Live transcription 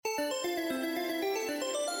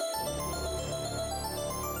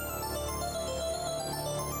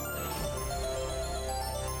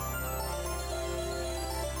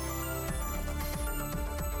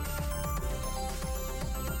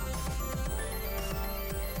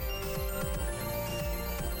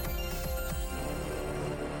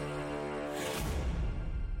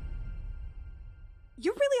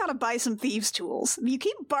buy some thieves' tools. You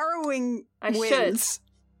keep borrowing I Wynn's. should.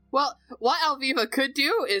 Well, what Alviva could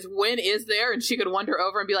do is Wynn is there and she could wander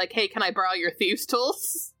over and be like, hey, can I borrow your thieves'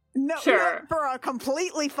 tools? No, Sure. for a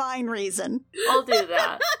completely fine reason. I'll do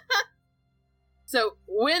that. So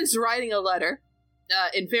Wynn's writing a letter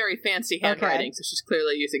in very fancy handwriting, so she's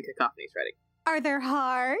clearly using Cacophony's writing. Are there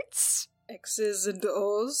hearts? X's and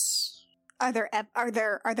O's. Are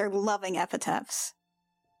there loving epitaphs?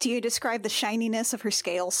 Do you describe the shininess of her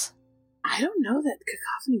scales? I don't know that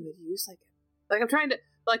Cacophony would use, like I'm trying to,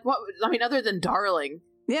 like, what, I mean, other than darling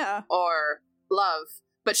Yeah. or love,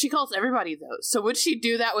 but she calls everybody those. So would she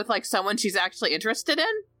do that with, like, someone she's actually interested in?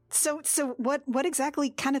 So what exactly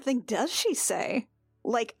kind of thing does she say?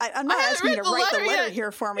 Like, I'm not I haven't asking you read to the write the letter letter yet.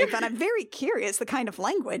 here for me, but I'm very curious the kind of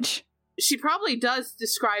language. She probably does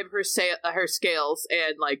describe her her scales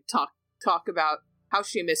and, like, talk about how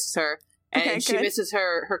she misses her, and Okay, she good. misses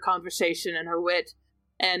her conversation and her wit,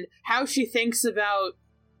 and how she thinks about,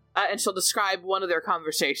 and she'll describe one of their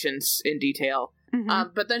conversations in detail.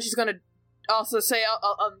 Mhm. But then she's going to also say,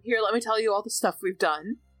 here, let me tell you all the stuff we've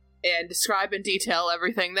done, and describe in detail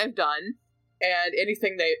everything they've done, and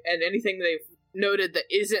anything they've noted that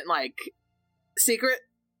isn't, like, secret.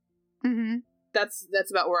 Mm-hmm. That's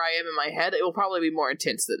about where I am in my head. It will probably be more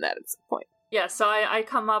intense than that at some point. Yeah, so I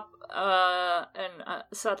come up and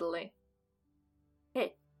subtly.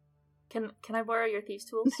 Hey, can I borrow your thieves'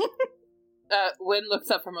 tools? Wynn looks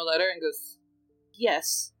up from her letter and goes,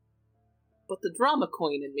 yes, but the drama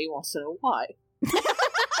queen in me wants to know why.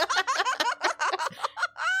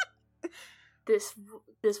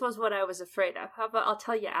 This was what I was afraid of. How about I'll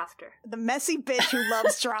tell you after? The messy bitch who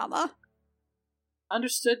loves drama.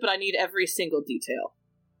 Understood, but I need every single detail.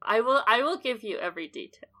 I will give you every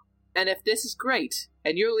detail. And if this is great,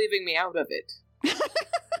 and you're leaving me out of it,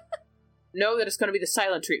 know that it's going to be the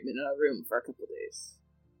silent treatment in our room for a couple days.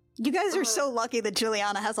 You guys are so lucky that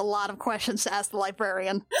Juliana has a lot of questions to ask the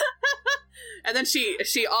librarian. And then she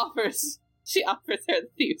offers her the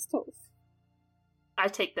thieves' tools. I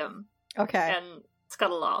take them Okay. and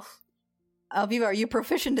scuttle off. Alviva, are you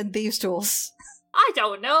proficient in thieves' tools? I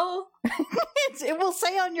don't know. It will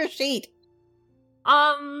say on your sheet.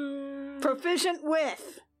 Proficient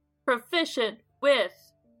with. Proficient with.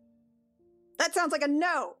 That sounds like a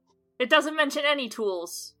no. It doesn't mention any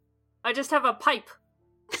tools. I just have a pipe.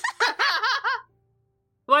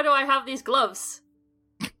 Why do I have these gloves?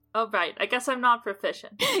 Oh, right. I guess I'm not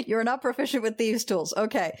proficient. You're not proficient with thieves' tools.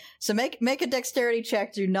 Okay. So make a dexterity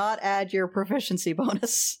check. Do not add your proficiency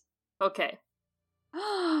bonus. Okay.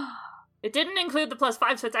 It didn't include the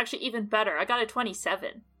 +5, so it's actually even better. I got a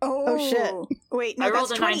 27. Oh, shit. Wait, no, I rolled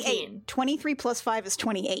that's a 28. 19. 23 plus 5 is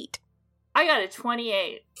 28. I got a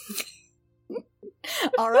 28.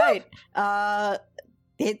 All right.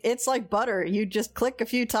 It's like butter. You just click a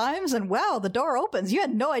few times and wow, the door opens. You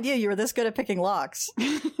had no idea you were this good at picking locks.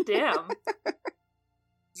 Damn.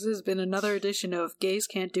 This has been another edition of Gays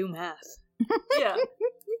Can't Do Math. Yeah.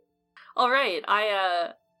 All right.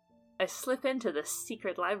 I slip into the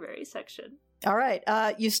secret library section. All right.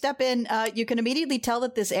 You step in. You can immediately tell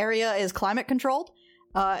that this area is climate controlled.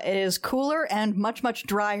 It is cooler and much, much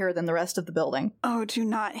drier than the rest of the building. Oh, do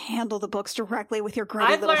not handle the books directly with your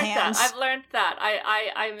grubby little hands. I've learned that.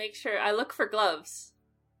 I make sure I look for gloves.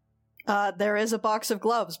 There is a box of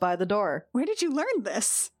gloves by the door. Where did you learn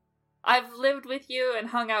this? I've lived with you and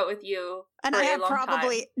hung out with you And for I a have long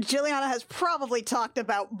probably, time. Juliana has probably talked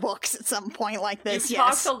about books at some point like this, You've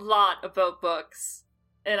yes. talked a lot about books,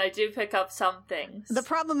 and I do pick up some things. The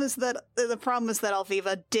problem is that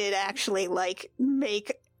Alviva did actually, like,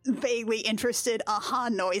 make vaguely interested aha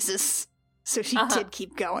noises. So she did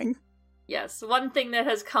keep going. Yes, one thing that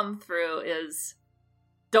has come through is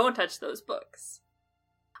don't touch those books.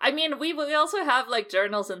 I mean, we also have, like,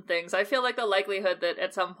 journals and things. I feel like the likelihood that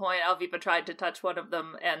at some point Alviva tried to touch one of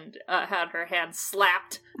them and had her hand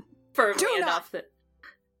slapped firmly enough that...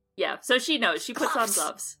 Yeah, so she knows. She puts on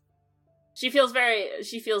gloves. She feels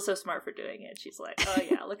so smart for doing it. She's like, oh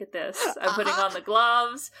yeah, look at this. I'm putting on the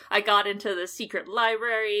gloves. I got into the secret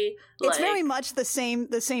library. It's very much the same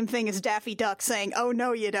thing as Daffy Duck saying, oh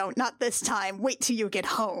no you don't, not this time, wait till you get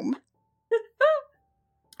home.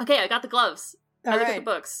 Okay, I got the gloves. I look All at right. the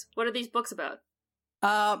books. What are these books about?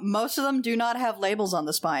 Most of them do not have labels on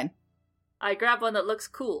the spine. I grab one that looks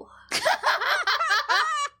cool.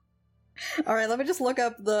 All right, let me just look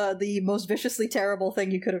up the most viciously terrible thing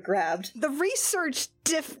you could have grabbed. The research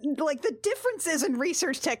the differences in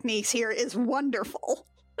research techniques here is wonderful.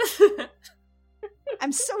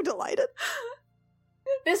 I'm so delighted.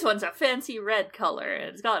 This one's a fancy red color, and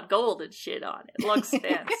it's got gold and shit on it. Looks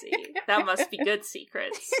fancy. That must be good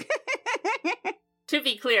secrets. To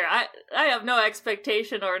be clear, I have no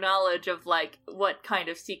expectation or knowledge of, like, what kind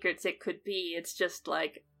of secrets it could be. It's just,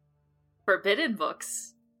 like, forbidden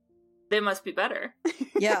books. They must be better.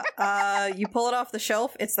 Yeah, you pull it off the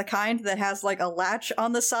shelf. It's the kind that has, like, a latch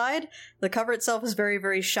on the side. The cover itself is very,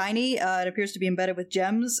 very shiny. It appears to be embedded with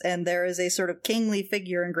gems, and there is a sort of kingly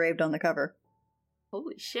figure engraved on the cover.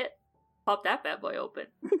 Holy shit. Pop that bad boy open.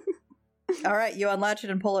 Alright, you unlatch it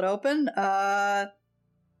and pull it open.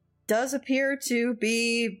 Does appear to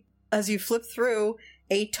be, as you flip through,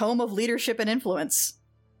 a tome of leadership and influence.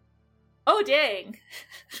 Oh, dang.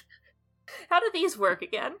 How do these work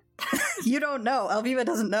again? You don't know. Alviva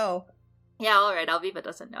doesn't know. Yeah, alright, Alviva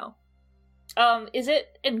doesn't know. Is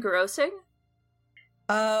it engrossing?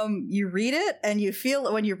 You read it, and you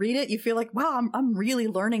feel, when you read it, you feel like, wow, I'm really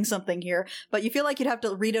learning something here. But you feel like you'd have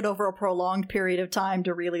to read it over a prolonged period of time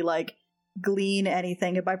to really, like, glean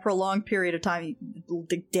anything. And by prolonged period of time,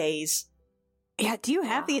 days. Yeah, do you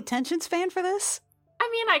have the attention span for this? I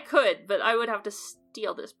mean, I could, but I would have to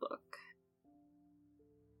steal this book.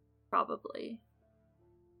 Probably.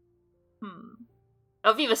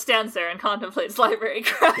 Alviva stands there and contemplates library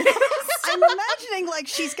crimes. I'm imagining, like,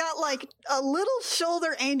 she's got, like, a little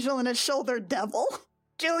shoulder angel and a shoulder devil.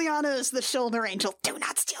 Juliana is the shoulder angel. Do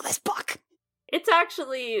not steal this book! It's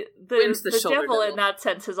actually the devil in that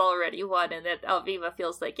sense has already won, and that Alviva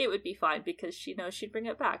feels like it would be fine because she knows she'd bring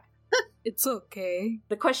it back. It's okay.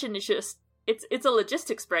 The question is just, it's a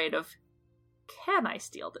logistics brain of, can I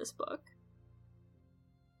steal this book?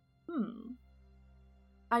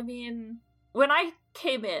 I mean, when I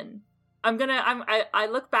came in, I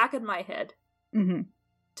look back in my head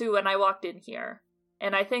to when I walked in here,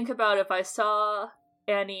 and I think about if I saw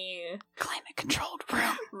any climate-controlled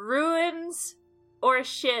room ruins or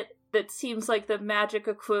shit that seems like the magic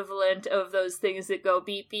equivalent of those things that go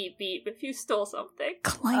beep, beep, beep if you stole something.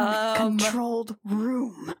 Climate-controlled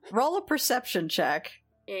room. Roll a perception check.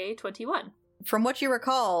 A 21. From what you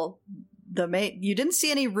recall, you didn't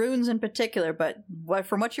see any runes in particular, but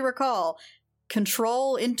from what you recall,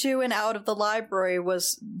 control into and out of the library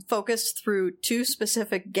was focused through 2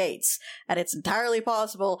 specific gates, and it's entirely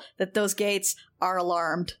possible that those gates are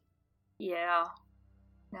alarmed. Yeah.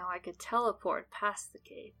 Now I could teleport past the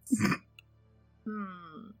gates.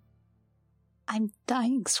 I'm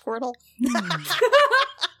dying, Squirtle.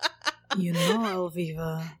 You know,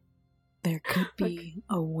 Alviva, there could be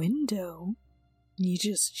a window. You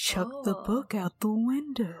just chuck the book out the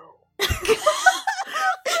window.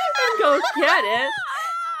 Go get it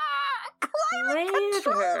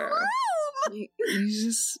later.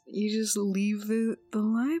 You just leave the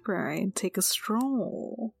library and take a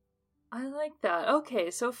stroll. I like that.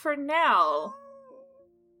 Okay, so for now,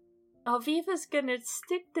 Alviva's gonna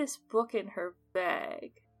stick this book in her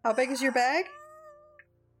bag. How big is your bag?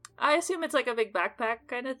 I assume it's like a big backpack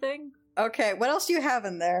kind of thing. Okay, what else do you have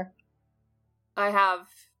in there? I have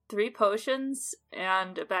 3 potions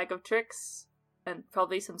and a bag of tricks and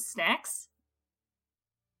probably some snacks.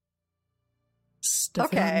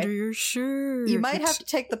 Stuff it under your shirt. You might have to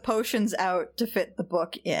take the potions out to fit the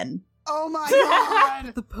book in. Oh my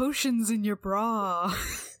god! The potions in your bra.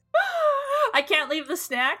 I can't leave the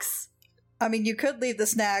snacks? I mean, you could leave the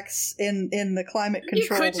snacks in the climate-controlled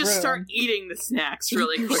room. You could just start eating the snacks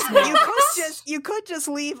really quickly. You could just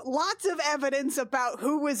leave lots of evidence about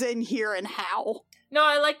who was in here and how. No,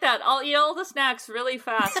 I like that. I'll eat all the snacks really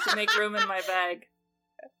fast to make room in my bag.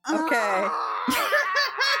 Okay.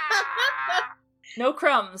 No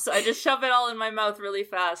crumbs. I just shove it all in my mouth really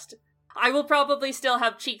fast. I will probably still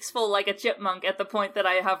have cheeks full like a chipmunk at the point that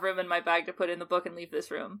I have room in my bag to put in the book and leave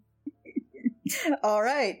this room. All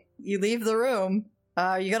right. You leave the room.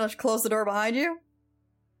 You gonna close the door behind you?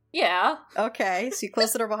 Yeah. Okay, so you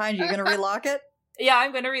close the door behind you. You gonna relock it? Yeah,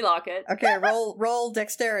 I'm gonna relock it. Okay, roll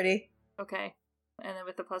dexterity. Okay. And then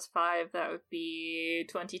with the +5, that would be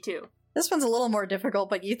 22. This one's a little more difficult,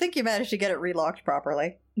 but you think you managed to get it relocked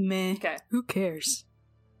properly. Meh. Okay. Who cares?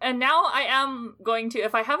 And now I am going to,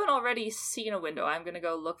 if I haven't already seen a window, I'm gonna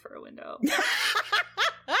go look for a window.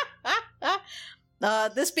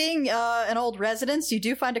 This being an old residence, you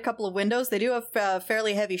do find a couple of windows. They do have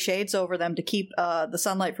fairly heavy shades over them to keep the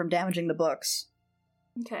sunlight from damaging the books.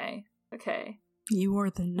 Okay. You are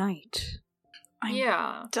the knight. I'm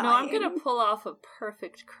yeah. dying. No, I'm gonna pull off a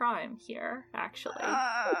perfect crime here, actually.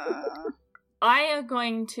 I am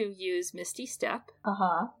going to use Misty Step.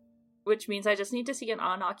 Uh-huh. Which means I just need to see an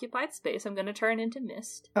unoccupied space. I'm gonna turn into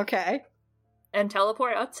mist. Okay. And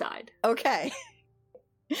teleport outside. Okay.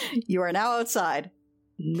 You are now outside.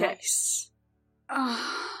 Nice.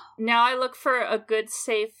 Now I look for a good,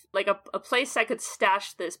 safe, like a place I could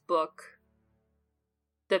stash this book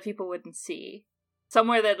that people wouldn't see.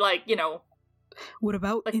 somewhere that, like, you know, What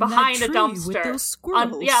about like in behind that a tree dumpster? with those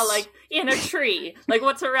squirrels? Yeah, like in a tree. Like,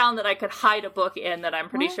 what's around that I could hide a book in that I'm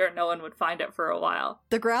pretty What? sure no one would find it for a while.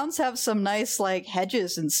 The grounds have some nice, like,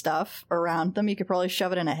 hedges and stuff around them. You could probably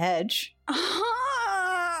shove it in a hedge.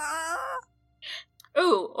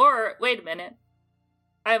 Ooh, or wait a minute.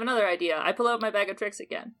 I have another idea. I pull out my bag of tricks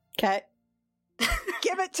again. Okay.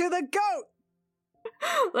 Give it to the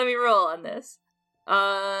goat! Let me roll on this.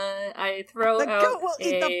 I throw The out goat will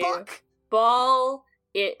eat the a book! ball.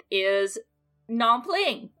 It is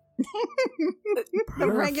non-playing. The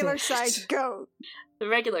regular Perfect. sized goat. The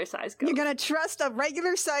regular size goat. You're gonna trust a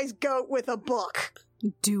regular sized goat with a book.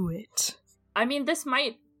 Do it. I mean, this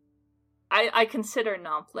might... I consider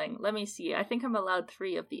non-playing. Let me see. I think I'm allowed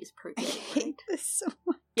 3 of these per I game. hate this so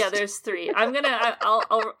much. Yeah, there's 3.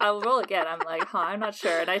 I'll roll again. I'm like, I'm not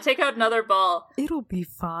sure. And I take out another ball. It'll be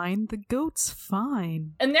fine. The goat's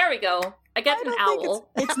fine. And there we go. I get I an don't think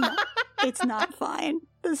owl. it's not. It's not fine.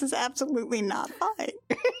 This is absolutely not fine.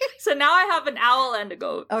 So now I have an owl and a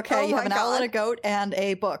goat. Okay, Oh you have my an owl God. and a goat and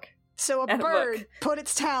a book. So a And a bird book. put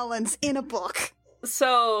its talons in a book.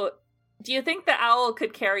 So, do you think the owl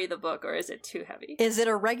could carry the book, or is it too heavy? Is it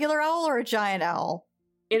a regular owl or a giant owl?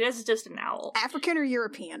 It is just an owl. African or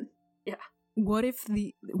European? What if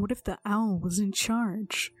the owl was in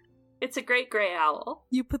charge? It's a great gray owl.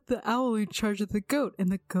 You put the owl in charge of the goat,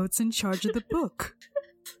 and the goat's in charge of the book.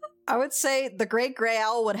 I would say the great gray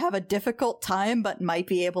owl would have a difficult time, but might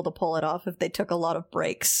be able to pull it off if they took a lot of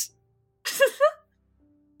breaks.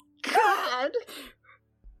 God!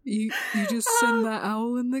 You just send the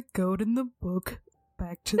owl and the goat and the book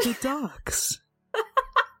back to the docks.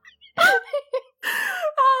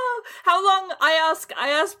 Oh, how long? I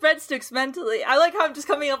ask breadsticks mentally. I like how I'm just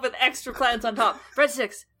coming up with extra plans on top.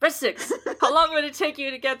 Breadsticks. How long would it take you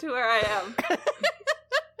to get to where I am?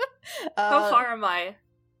 How far am I?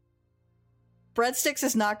 Breadsticks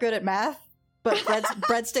is not good at math, but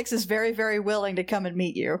Breadsticks is very, very willing to come and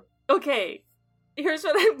meet you. Okay, here's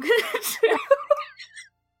what I'm gonna do.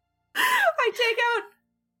 I take out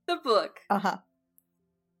the book. Uh-huh.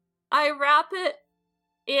 I wrap it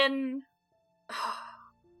in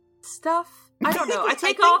stuff. I don't know. I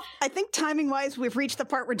take off. I think timing-wise, we've reached the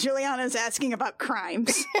part where Juliana is asking about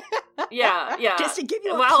crimes. Yeah. Just to give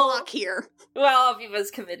you a Well- clock here. Well,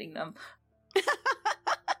 Aviva's committing them.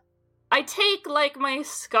 I take, like, my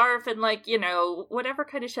scarf and, like, you know, whatever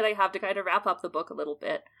kind of shit I have to kind of wrap up the book a little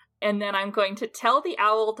bit. And then I'm going to tell the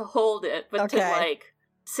owl to hold it, but to, Okay. like,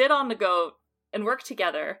 sit on the goat and work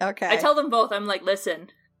together. Okay. I tell them both, I'm like, listen,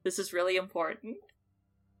 this is really important.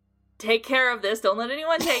 Take care of this. Don't let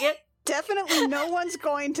anyone take it. Definitely no one's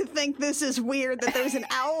going to think this is weird that there's an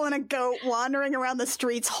owl and a goat wandering around the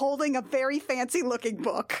streets holding a very fancy-looking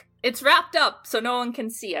book. It's wrapped up, so no one can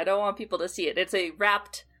see. I don't want people to see it. It's a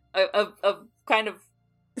wrapped, a kind of,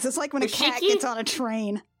 This is like when a cat Dashiki? gets on a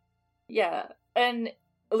train. yeah. And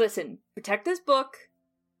listen, protect this book,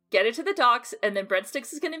 get it to the docks, and then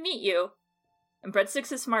Breadsticks is going to meet you. And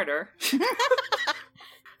Breadsticks is smarter.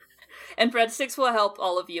 And Breadsticks will help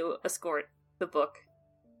all of you escort the book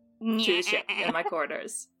to the ship in my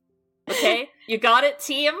quarters. Okay? You got it,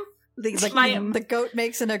 team? The goat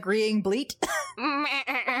makes an agreeing bleat.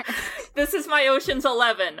 This is my Ocean's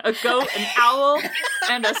 11. A goat, an owl,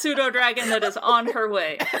 and a pseudo-dragon that is on her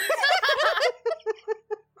way.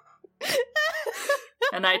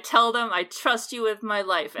 And I tell them, I trust you with my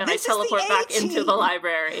life, and This is I the teleport back A-team. into the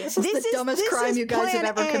library. This is This the is- dumbest this crime is you guys have plan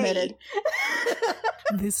ever A. committed.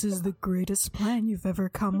 This is the greatest plan you've ever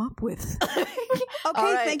come up with. Okay,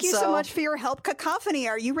 All right, thank you so much for your help. Cacophony,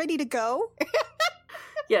 are you ready to go?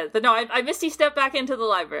 Yeah, but no, I Misty stepped back into the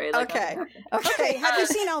library. Like, Okay. Okay, Okay. have you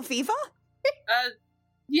seen Alviva?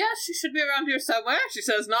 Yeah, she should be around here somewhere. She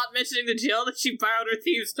says, not mentioning the Jill that she borrowed her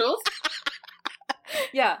thieves' tools.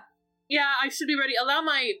 Yeah. Yeah, I should be ready. Let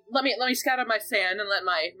me scatter my sand and let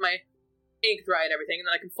my ink dry and everything, and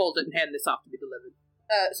then I can fold it and hand this off to be delivered.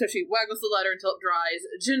 So she waggles the letter until it dries,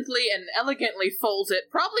 gently and elegantly folds it,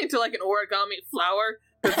 probably into like an origami flower,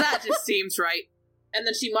 because that just seems right. And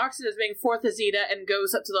then she marks it as being 4th Azita and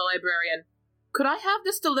goes up to the librarian. Could I have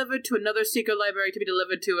this delivered to another Seeker library to be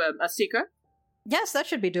delivered to a Seeker? Yes, that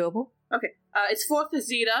should be doable. Okay. It's 4th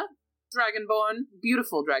Azita, Dragonborn,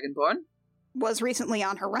 beautiful Dragonborn. Was recently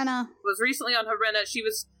on Harena. Was recently on Harena.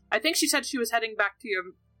 I think she said she was heading back to your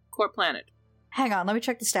core planet. Hang on, let me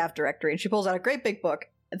check the staff directory. And she pulls out a great big book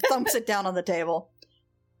and thumps it down on the table.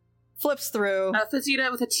 Flips through. Thazita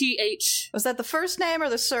with a TH. Was that the first name or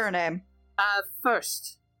the surname?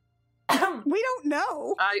 First. We don't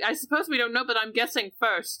know. I suppose we don't know, but I'm guessing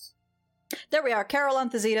first. There we are. Carol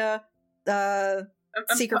Anthazita.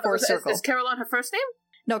 Secret Force Circle. Is Caroline her first name?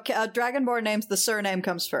 No, Dragonborn names, the surname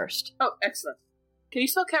comes first. Oh, excellent. Can you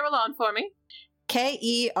spell Caroline for me?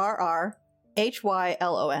 Kerrrhylon. I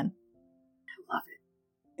love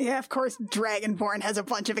it. Yeah, of course, Dragonborn has a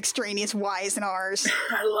bunch of extraneous Y's and R's.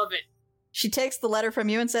 I love it. She takes the letter from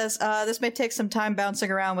you and says, this may take some time bouncing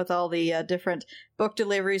around with all the different book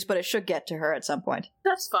deliveries, but it should get to her at some point.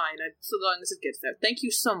 That's fine, so long as it gets there. Thank you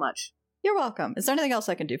so much. You're welcome. Is there anything else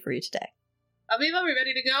I can do for you today? Aviva, are we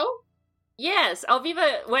ready to go? Yes,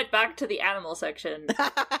 Alviva went back to the animal section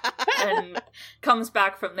and comes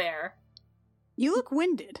back from there. You look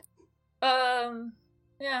winded.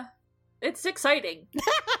 Yeah. It's exciting.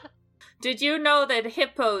 Did you know that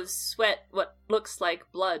hippos sweat what looks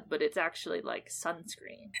like blood, but it's actually like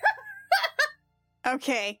sunscreen?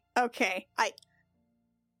 Okay.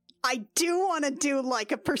 I do want to do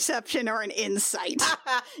like a perception or an insight.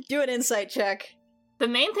 Do an insight check. The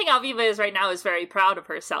main thing Alviva is right now is very proud of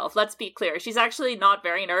herself. Let's be clear. She's actually not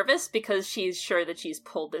very nervous because she's sure that she's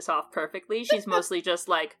pulled this off perfectly. She's mostly just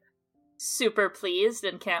like super pleased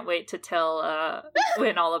and can't wait to tell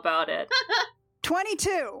Wynn all about it.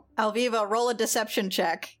 22. Alviva, roll a deception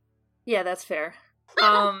check. Yeah, that's fair.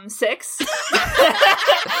 6.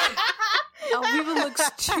 Alviva looks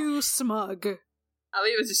too smug.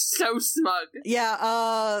 Aviva's just so smug.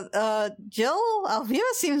 Yeah, Jill,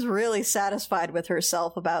 Alviva seems really satisfied with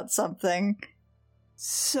herself about something.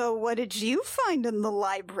 So what did you find in the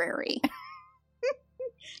library?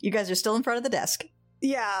 You guys are still in front of the desk.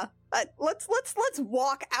 Yeah. Let's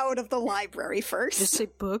walk out of the library first. Just say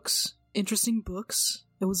books. Interesting books.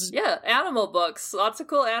 It was Yeah, animal books. Lots of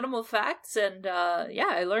cool animal facts, and yeah,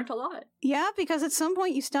 I learned a lot. Yeah, because at some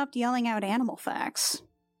point you stopped yelling out animal facts.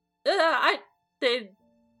 They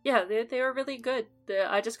were really good.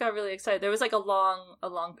 I just got really excited. There was like a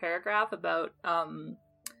long paragraph about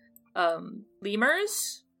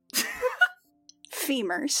lemurs.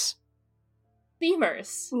 Femurs.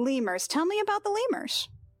 Lemurs. Tell me about the lemurs.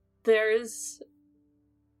 There's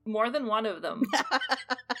more than one of them.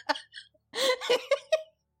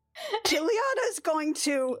 Juliana is going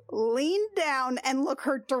to lean down and look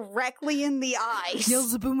her directly in the eyes. Yell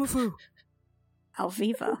Zaboomafoo.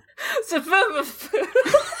 Alviva.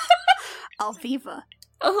 Alviva.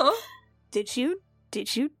 Uh-huh. Did you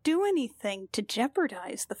do anything to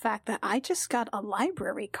jeopardize the fact that I just got a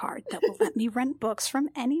library card that will let me rent books from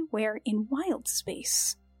anywhere in Wild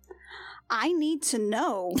Space? I need to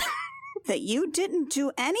know that you didn't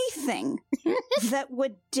do anything that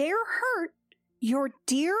would dare hurt your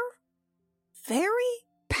dear, very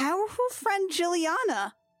powerful friend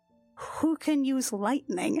Juliana, who can use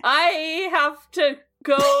lightning. I have to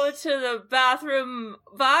go to the bathroom.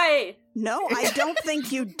 Bye. No, I don't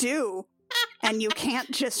think you do. And you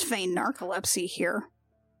can't just feign narcolepsy here.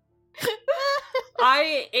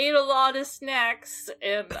 I ate a lot of snacks,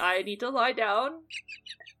 and I need to lie down.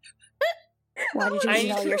 Why did you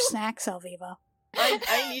eat all your snacks, Alviva?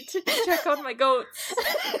 I need to check on my goats.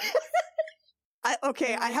 I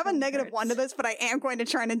have a -1 to this, but I am going to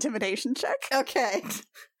try an intimidation check. Okay.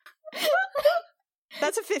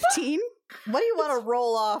 That's a 15. What do you want to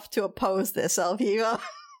roll off to oppose this, Alviva?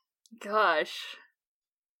 Gosh.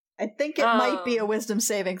 I think it might be a wisdom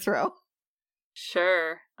saving throw.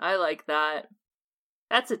 Sure. I like that.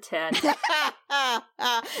 That's a 10.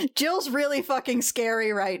 Jill's really fucking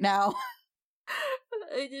scary right now.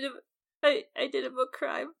 I did a book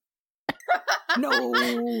crime.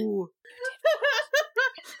 No.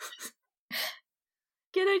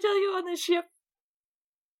 Can I tell you on the ship?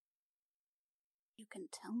 You can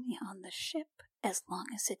tell me on the ship as long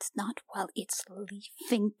as it's not while it's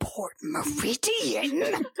leaving Port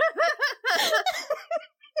Meridian.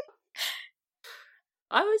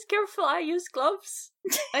 I was careful. I used gloves.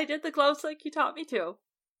 I did the gloves like you taught me to.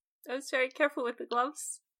 I was very careful with the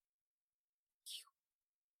gloves.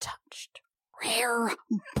 Touched rare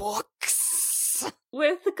books.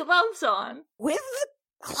 With the gloves on. With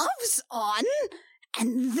gloves on?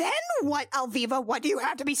 And then what, Alviva? What do you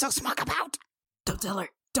have to be so smug about? Don't tell her.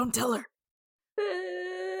 Don't tell her.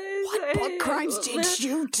 What book crimes did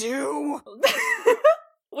you do?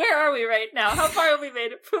 Where are we right now? How far have we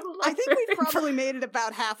made it from the library? I think we probably made it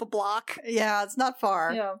about half a block. Yeah, it's not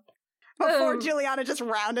far. Yeah. Before Juliana just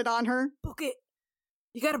rounded on her. Book it.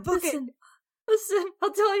 You gotta book it. Listen,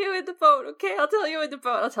 I'll tell you in the boat, okay? I'll tell you in the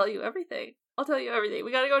boat. I'll tell you everything.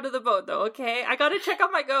 We gotta go to the boat, though, okay? I gotta check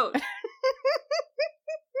on my goat.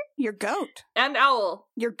 Your goat? And owl.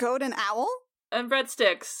 Your goat and owl? And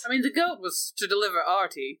breadsticks. I mean, the goat was to deliver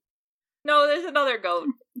Artie. No, there's another goat.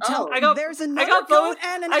 Oh, There's another goat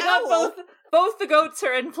and an owl. Both the goats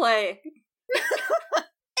are in play.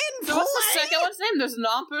 In So what's the second one's name? There's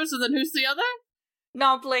Nompers, and then who's the other?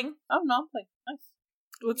 Nompling. Oh, Nompling. Nice.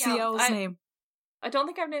 What's Yeah, the owl's name? I don't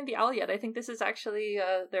think I've named the owl yet. I think this is actually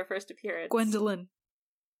their first appearance. Gwendolyn.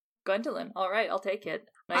 Gwendolyn. All right, I'll take it.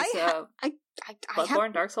 Nice. I have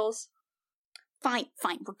Bloodborne, Dark Souls. Fine.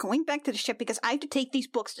 We're going back to the ship because I have to take these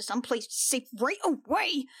books to someplace safe right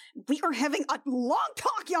away. We are having a long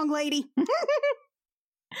talk, young lady.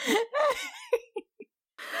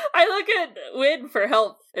 I look at Win for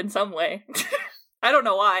help in some way. I don't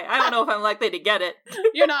know why. I don't know if I'm likely to get it.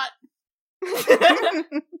 You're not.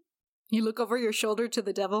 You look over your shoulder to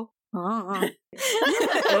the devil. Oh.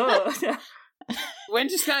 Wynn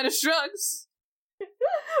just kind of shrugs.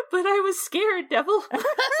 But I was scared, devil.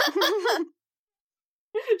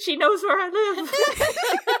 She knows where I live.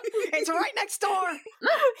 It's right next door.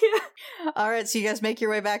 Yeah. Alright, so you guys make your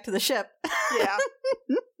way back to the ship. Yeah.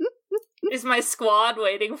 Is my squad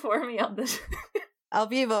waiting for me on this?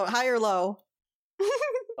 Alvivo, high or low?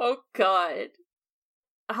 Oh god.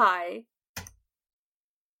 Hi.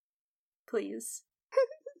 Please.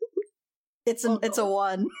 It's a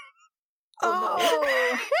 1.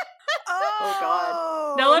 Oh. Oh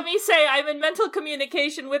god. Now let me say I'm in mental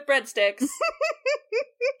communication with breadsticks.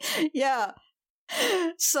 Yeah.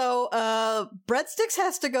 So, Breadsticks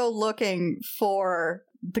has to go looking for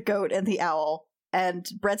the goat and the owl, and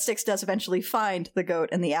Breadsticks does eventually find the goat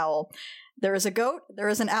and the owl. There is a goat, there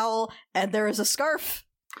is an owl, and there is a scarf.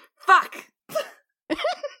 Fuck!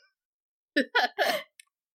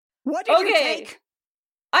 What did you take?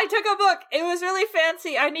 I took a book. It was really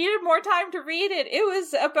fancy. I needed more time to read it. It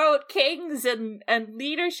was about kings and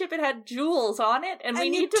leadership. It had jewels on it, and we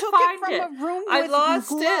need to find it. You took it from a room I with lost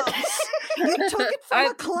gloves. You took it from I-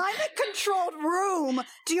 a climate-controlled room.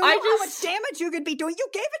 Do you know how much damage you could be doing? You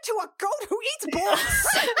gave it to a goat who eats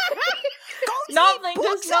books. Goats Nompling eat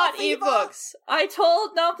books, does not Alviva. eat books. I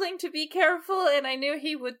told Nompling to be careful, and I knew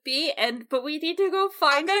he would be. But we need to go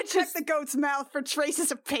find I'm gonna it. check the goat's mouth for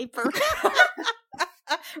traces of paper.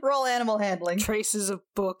 Roll animal handling. Traces of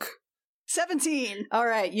book. 17.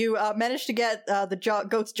 Alright, you managed to get the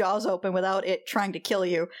goat's jaws open without it trying to kill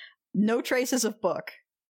you. No traces of book.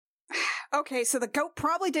 Okay, so the goat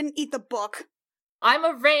probably didn't eat the book. I'm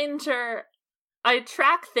a ranger. I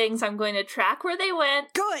track things. I'm going to track where they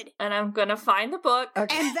went, Good. and I'm going to find the book.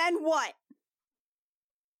 Okay. And then what?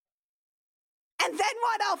 And then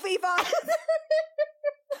what, Alviva?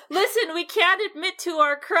 Listen, we can't admit to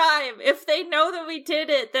our crime. If they know that we did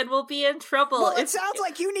it, then we'll be in trouble. Well, it sounds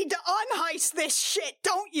like you need to unheist this shit,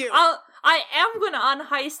 don't you? I am going to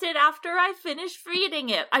unheist it after I finish reading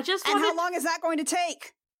it. I just And want how long is that going to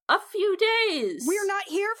take? a few days. We're not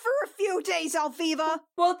here for a few days, Alviva.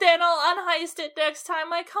 Well, then I'll unheist it next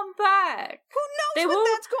time I come back. Who They knows what won't-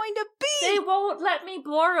 that's going to be? They won't let me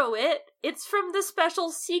borrow it. It's from the special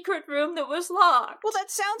secret room that was locked. Well,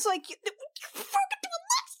 that sounds like you forgot to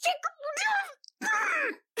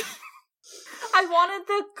I wanted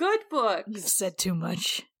the good books. You've said too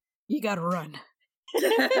much. You gotta run.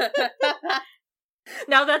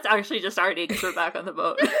 Now that's actually just Artie because we're back on the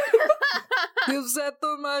boat. You've said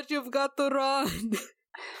too much. You've got to run.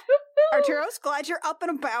 Arturos, glad you're up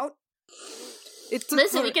and about. It took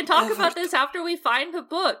Listen, we can talk forever. about this after we find the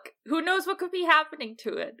book. Who knows what could be happening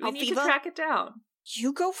to it? We need to Alviva? track it down.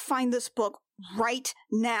 You go find this book right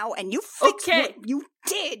now, and you fix Okay. what you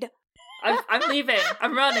did, I'm leaving.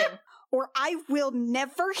 I'm running. or I will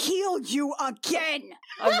never heal you again.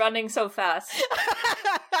 I'm running so fast.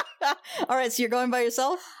 Alright, so you're going by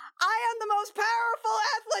yourself? I am the most powerful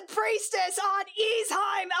Athlete priestess on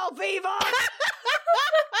Easheim, Alviva.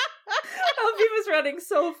 Alviva's running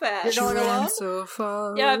so fast. You're going She ran alone? so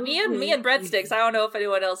far Yeah, me and breadsticks. I don't know if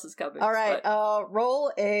anyone else is coming. Alright, but-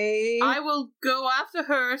 roll a... I will go after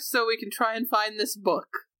her so we can try and find this book.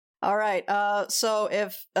 Alright, so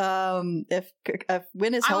if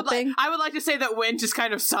Wynn is helping... I would like to say that Wynn just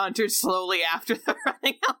kind of sauntered slowly after the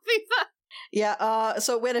running Alviva. Yeah,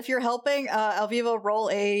 so Wynn, if you're helping, Alviva, roll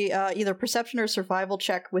a either perception or survival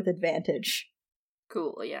check with advantage.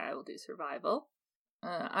 Cool. Yeah, I will do survival.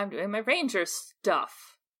 I'm doing my ranger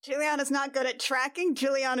stuff. Juliana's not good at tracking.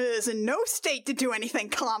 Juliana is in no state to do anything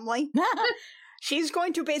calmly. She's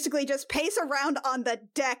going to basically just pace around on the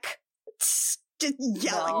deck, just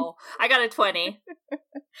yelling. No, I got a 20.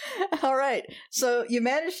 Alright, so you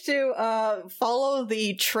managed to follow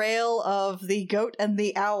the trail of the goat and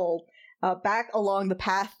the owl back along the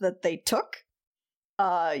path that they took.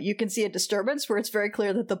 You can see a disturbance where it's very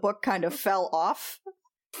clear that the book kind of fell off.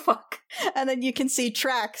 Fuck. And then you can see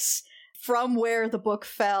tracks from where the book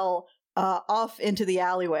fell off into the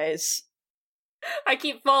alleyways. I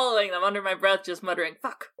keep following them under my breath, just muttering,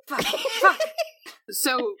 fuck, fuck, fuck.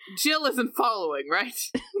 So Jill isn't following, right?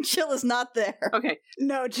 Jill is not there. Okay.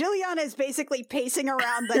 No, Jilliana is basically pacing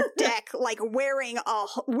around the deck, like wearing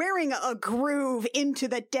a groove into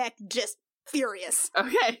the deck, just furious.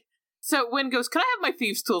 Okay. So Wynn goes, "Can I have my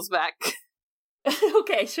thieves' tools back?"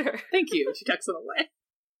 Okay, sure. Thank you. She tucks them away.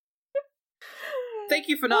 Thank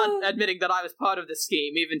you for not admitting that I was part of this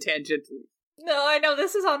scheme, even tangentially. No, I know,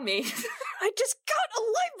 this is on me. I just got a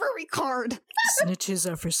library card. Snitches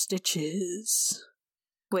are for stitches.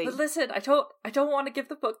 Wait, But listen, I don't want to give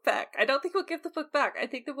the book back. I don't think we'll give the book back. I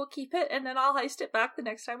think that we'll keep it, and then I'll heist it back the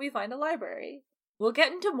next time we find a library. We'll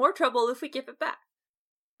get into more trouble if we give it back.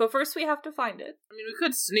 But first we have to find it. I mean, we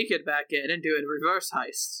could sneak it back in and do a reverse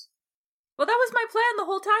heist. Well, that was my plan the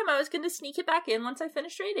whole time. I was going to sneak it back in once I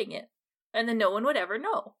finished reading it. And then no one would ever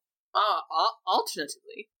know.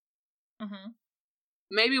 Alternatively, Mm-hmm.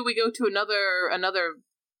 maybe we go to another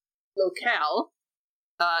locale,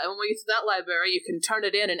 and when we get to that library, you can turn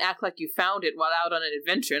it in and act like you found it while out on an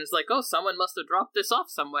adventure. And it's like, oh, someone must have dropped this off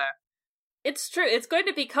somewhere. It's true. It's going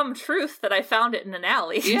to become truth that I found it in an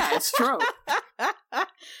alley. Yeah, it's true.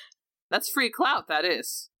 That's free clout, that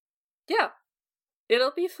is. Yeah.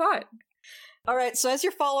 It'll be fun. All right, so as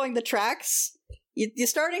you're following the tracks, you're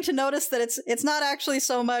starting to notice that it's not actually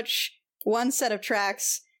so much one set of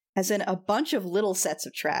tracks as in a bunch of little sets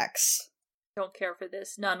of tracks. Don't care for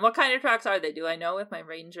this. None. What kind of tracks are they? Do I know with my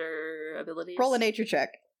ranger abilities? Roll a nature check.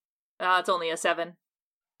 It's only a 7.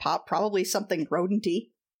 Probably something rodenty.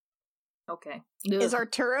 Okay. Is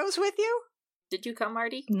Arturo's with you? Did you come,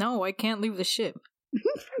 Marty? no, I can't leave the ship.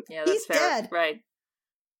 Yeah, that's He's fair. dead. Right.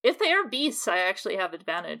 If they are beasts, I actually have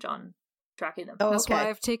advantage on tracking them. Oh, That's okay. why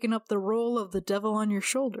I've taken up the role of the devil on your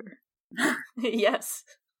shoulder. Yes.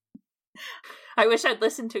 I wish I'd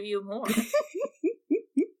listened to you more.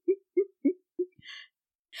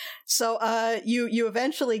 So, you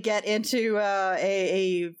eventually get into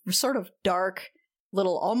a sort of dark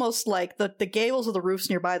little, almost like the gables of the roofs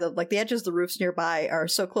nearby, the edges of the roofs nearby are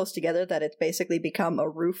so close together that it's basically become a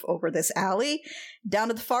roof over this alley. Down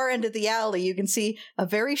at the far end of the alley, you can see a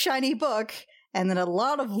very shiny book, and then a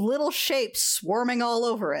lot of little shapes swarming all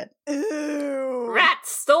over it. Ooh.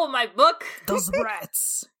 Rats stole my book! Those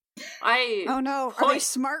rats. Oh no, are they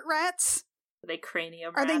smart rats? Are they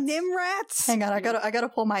cranium Are rats? they Nim rats? Hang on, I gotta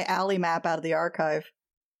pull my alley map out of the archive.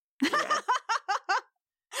 Yeah.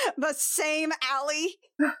 The same alley?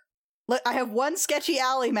 Look, I have one sketchy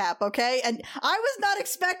alley map, okay? And I was not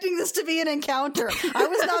expecting this to be an encounter. I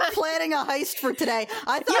was not planning a heist for today.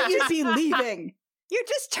 I thought you'd be leaving. You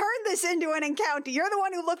just turned this into an encounter. You're the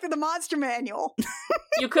one who looked at the monster manual.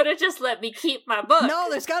 You could have just let me keep my book. No,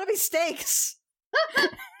 there's gotta be stakes.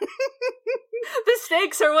 The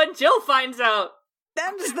stakes are when Jill finds out.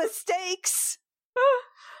 Them's the stakes.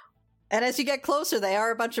 And as you get closer, they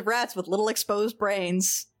are a bunch of rats with little exposed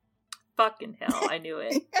brains. Fucking hell, I knew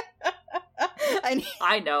it. I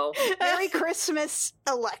I know. Merry Christmas,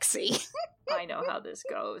 Alexi. I know how this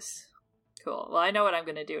goes. Cool. Well, I know what I'm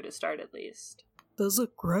gonna do to start at least. Those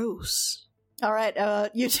look gross. All right,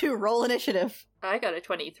 you two roll initiative. I got a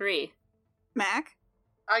 23. Mac?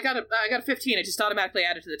 I got a 15. It just automatically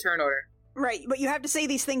added to the turn order. Right, but you have to say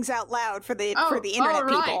these things out loud for the internet all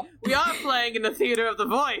right. people. We are playing in the theater of the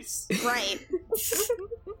voice. Right.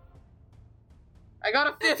 I got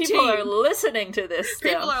a 15. People are listening to this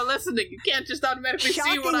still. People are listening. You can't just automatically see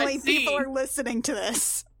what I Shockingly, see. people are listening to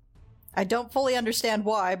this. I don't fully understand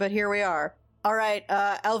why, but here we are. All right,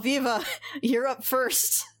 Alviva, you're up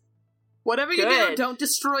first. Whatever you do, Good. don't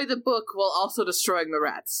destroy the book while also destroying the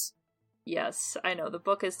rats. Yes, I know. The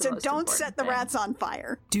book is the So most don't important set the thing. rats on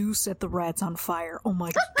fire. Do set the rats on fire. Oh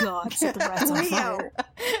my god, set the rats on Leo. fire.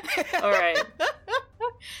 Alright.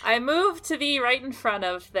 I moved to be right in front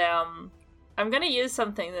of them. I'm gonna use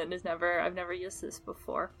something that I've never used this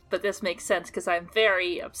before. But this makes sense because I'm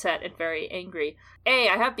very upset and very angry.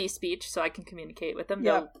 I have beast speech, so I can communicate with them,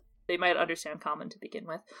 Yep. though they might understand common to begin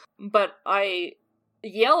with. But I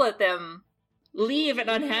yell at them, leave and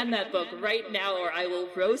unhand that book right now or I will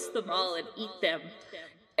roast them all and eat them.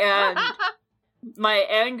 And my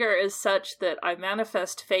anger is such that I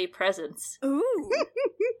manifest Fey presence, Ooh.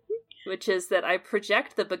 which is that I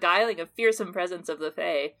project the beguiling of fearsome presence of the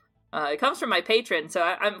Fae. It comes from my patron, so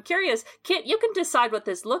I'm curious. Kit, you can decide what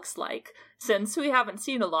this looks like, since we haven't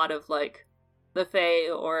seen a lot of, like, the Fae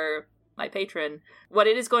or my patron. What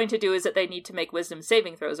it is going to do is that they need to make wisdom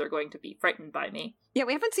saving throws or are going to be frightened by me. Yeah,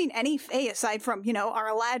 we haven't seen any Fae aside from, our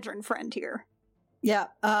Eladrin friend here. Yeah,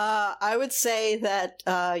 I would say that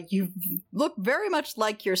you look very much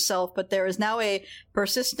like yourself, but there is now a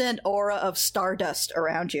persistent aura of stardust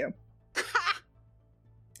around you.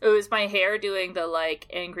 Oh, is my hair doing the, like,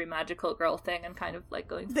 angry magical girl thing and kind of, like,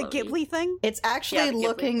 going The floaty? Ghibli thing? It's actually Yeah, the Ghibli.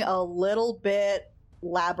 looking a little bit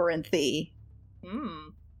labyrinthy.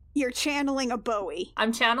 You're channeling a Bowie.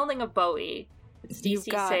 I'm channeling a Bowie. It's You've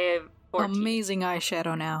DC got save 14. Amazing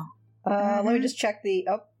eyeshadow now. Let me just check the.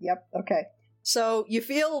 Oh, yep. Okay. So you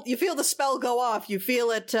feel the spell go off. You feel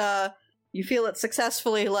it. You feel it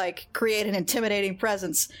successfully, like, create an intimidating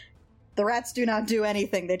presence. The rats do not do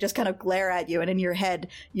anything. They just kind of glare at you, and in your head,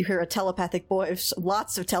 you hear a telepathic voice,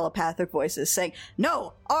 lots of telepathic voices saying,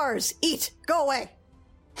 "No, ours, eat, go away."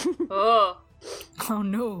 Oh. Oh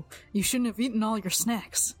no, you shouldn't have eaten all your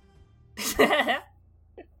snacks.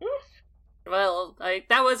 Well,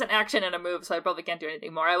 that was an action and a move, so I probably can't do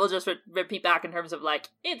anything more. I will just repeat back in terms of, like,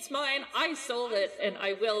 it's mine, I stole it, and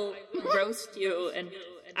I will roast you and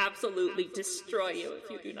absolutely destroy you if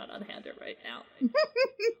you do not unhand it right now.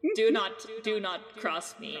 do not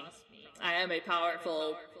cross me. I am a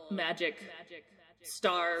powerful magic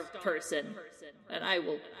star person, and I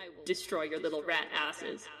will destroy your little rat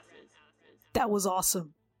asses. That was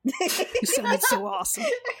awesome. You sounded so awesome.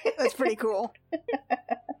 That's pretty cool.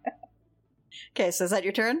 Okay, so is that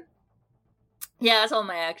your turn? Yeah, that's all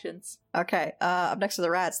my actions. Okay, up next to the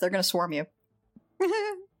rats. They're gonna swarm you.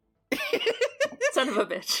 Son of a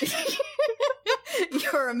bitch.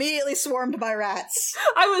 You're immediately swarmed by rats.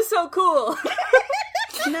 I was so cool.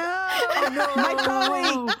 No! My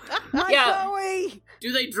Bowie! My Yeah. Bowie!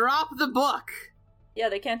 Do they drop the book? Yeah,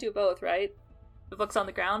 they can't do both, right? The book's on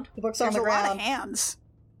the ground? The book's There's on the a lot of ground. hands.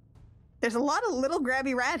 There's a lot of little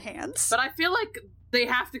grabby rat hands. But I feel like they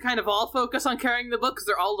have to kind of all focus on carrying the book because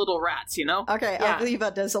they're all little rats, you know? Okay, Yeah.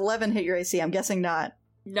 Alviva, does 11 hit your AC? I'm guessing not.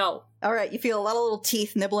 No. Alright, you feel a lot of little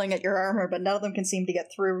teeth nibbling at your armor, but none of them can seem to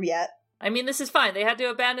get through yet. I mean, this is fine. They had to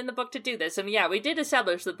abandon the book to do this. And yeah, we did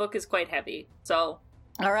establish the book is quite heavy. So,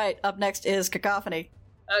 Alright, up next is Cacophony.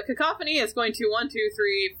 Cacophony is going to 1, 2,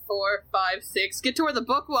 3, 4, 5, 6, get to where the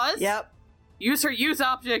book was. Yep, Use her use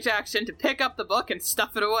object action to pick up the book and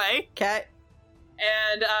stuff it away. okay,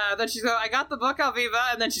 And then she's going, I got the book,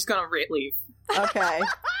 Alviva, and then she's going to leave. okay.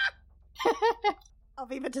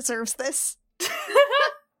 Alviva deserves this.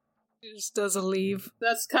 She just doesn't leave.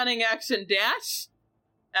 That's cunning action dash.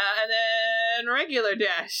 And then regular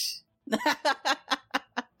dash.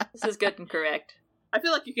 this is good and correct. I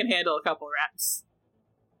feel like you can handle a couple rats.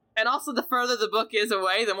 And also, the further the book is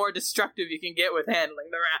away, the more destructive you can get with handling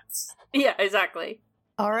the rats. Yeah, exactly.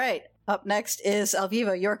 Alright, up next is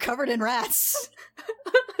Alviva. You're covered in rats.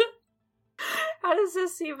 How does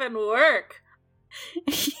this even work?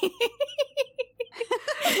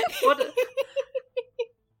 What?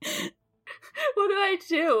 What do I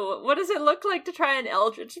do? What does it look like to try and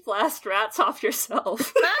eldritch blast rats off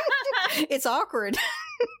yourself? It's awkward.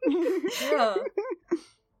 Yeah.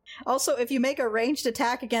 Also, if you make a ranged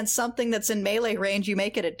attack against something that's in melee range, you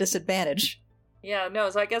make it at disadvantage. Yeah, no,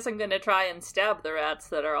 so I guess I'm gonna try and stab the rats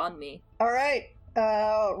that are on me. Alright,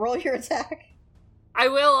 roll your attack. I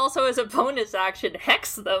will also, as a bonus action,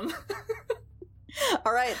 hex them.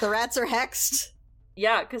 Alright, the rats are hexed.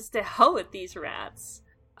 Yeah, because to hell with these rats.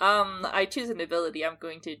 I choose an ability. I'm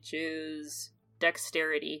going to choose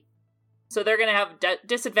Dexterity. So they're gonna have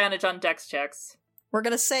disadvantage on Dex checks. We're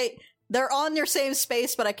gonna say they're on your same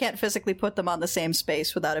space, but I can't physically put them on the same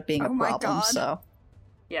space without it being Oh a my problem, God. so.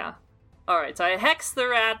 Yeah. Alright, so I hex the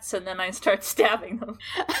rats, and then I start stabbing them.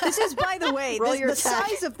 This is, by the way, Roll the your attack.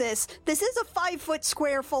 size of this is a 5-foot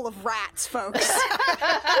square full of rats, folks.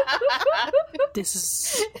 This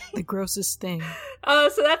is the grossest thing.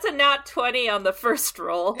 So that's a nat 20 on the first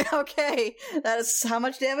roll. Okay, that is how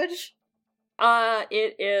much damage?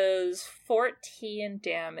 It is 14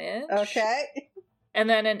 damage. Okay. And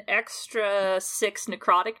then an extra 6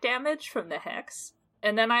 necrotic damage from the hex.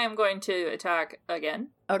 And then I am going to attack again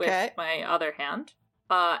Okay. with my other hand.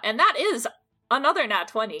 And that is another nat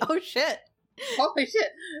 20. Oh shit. Holy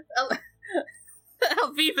shit.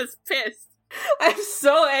 Alviva's pissed. I'm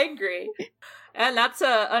so angry. And that's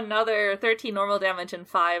another 13 normal damage and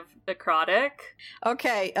 5 necrotic.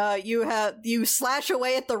 Okay, you slash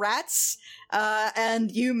away at the rats,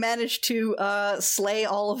 and you manage to slay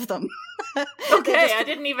all of them. Okay, I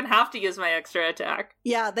didn't even have to use my extra attack.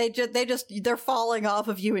 Yeah, they're falling off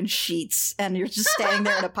of you in sheets, and you're just standing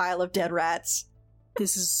there in a pile of dead rats.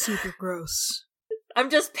 This is super gross. I'm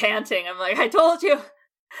just panting. I'm like, I told you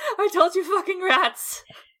fucking rats.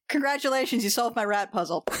 Congratulations, you solved my rat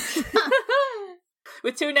puzzle.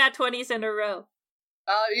 With 2 nat 20s in a row.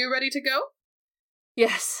 You ready to go?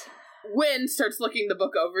 Yes. Wynn starts looking the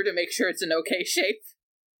book over to make sure it's in okay shape.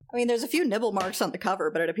 I mean, there's a few nibble marks on the cover,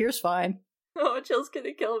 but it appears fine. Oh, Jill's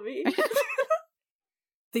gonna kill me.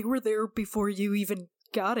 They were there before you even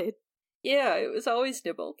got it. Yeah, it was always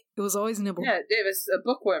nibbled. It was always nibbled. Yeah, Dave, it's a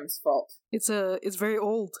bookworm's fault. It's very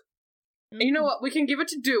old. And you know what? We can give it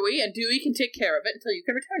to Dewey, and Dewey can take care of it until you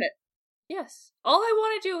can return it. Yes. All I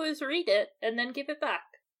want to do is read it and then give it back.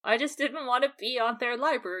 I just didn't want to be on their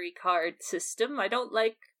library card system. I don't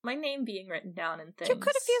like my name being written down in things. You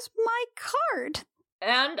could have used my card.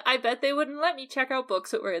 And I bet they wouldn't let me check out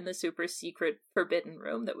books that were in the super secret forbidden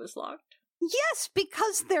room that was locked. Yes,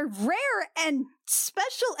 because they're rare and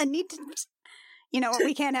special and need to... You know what?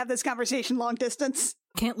 We can't have this conversation long distance.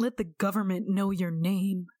 Can't let the government know your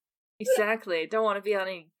name. Exactly. Don't want to be on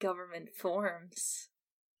any government forums.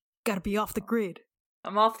 Gotta be off the grid.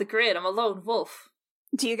 I'm off the grid. I'm a lone wolf.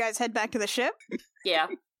 Do you guys head back to the ship? Yeah.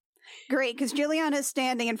 Great, because Juliana is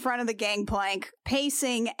standing in front of the gangplank,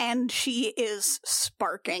 pacing, and she is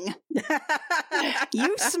sparking.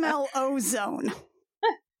 You smell ozone.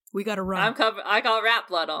 We gotta run. I got rat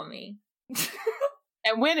blood on me.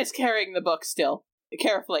 And Wynn is carrying the book still,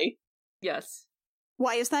 carefully. Yes.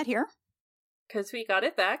 Why is that here? Because we got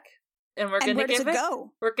it back. And we're And gonna where does give it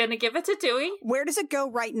go? We're gonna give it to Dewey. Where does it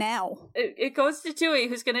go right now? It goes to Dewey,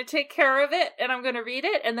 who's gonna take care of it, and I'm gonna read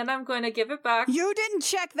it, and then I'm gonna give it back. You didn't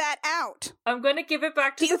check that out. I'm gonna give it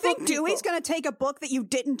back to Do you the think book Dewey's people. going to take a book that you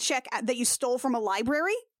didn't check out, that you stole from a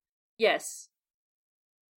library? Yes.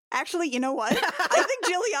 Actually, you know what? I think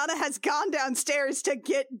Juliana has gone downstairs to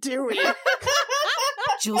get Dewey.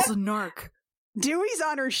 Jill's a narc. Dewey's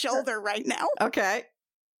on her shoulder right now. Okay.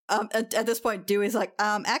 At this point, Dewey's like,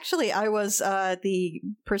 actually, I was the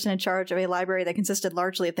person in charge of a library that consisted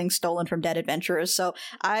largely of things stolen from dead adventurers, so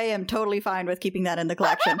I am totally fine with keeping that in the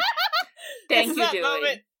collection. Thank you,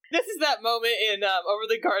 Dewey. This is that moment in Over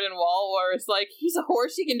the Garden Wall where it's like, he's a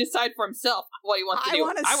horse, he can decide for himself what he wants to I do.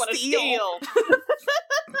 wanna I want to steal.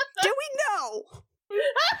 Dewey, no!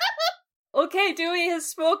 Okay, Dewey has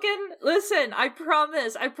spoken. Listen, I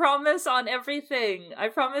promise on everything. I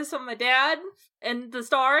promise on my dad and the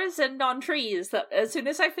stars and on trees that as soon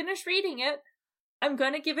as I finish reading it, I'm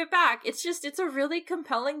gonna give it back. It's a really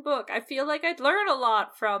compelling book. I feel like I'd learn a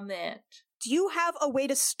lot from it. Do you have a way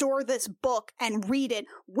to store this book and read it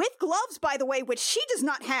with gloves, by the way, which she does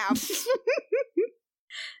not have?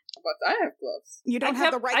 But I have gloves. You don't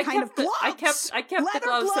have the right kind of gloves. I kept the Leather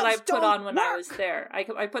gloves that I gloves put on don't when I work. was there.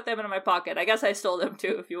 I put them in my pocket. I guess I stole them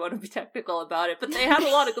too, if you want to be technical about it. But they had a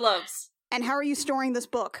lot of gloves. And how are you storing this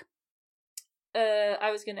book? I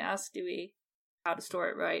was gonna ask Dewey how to store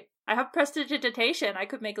it right. I have prestidigitation. I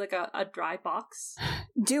could make like a dry box.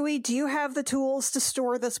 Dewey, do you have the tools to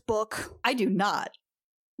store this book? I do not.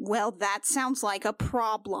 Well, that sounds like a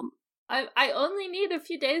problem. I only need a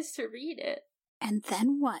few days to read it. And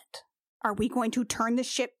then what? Are we going to turn the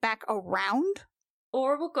ship back around?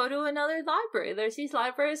 Or we'll go to another library. There's these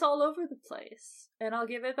libraries all over the place. And I'll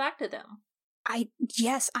give it back to them.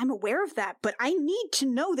 Yes, I'm aware of that, but I need to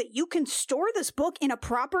know that you can store this book in a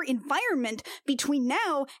proper environment between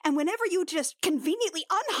now and whenever you just conveniently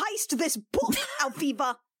unheist this book,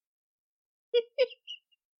 Alfiva.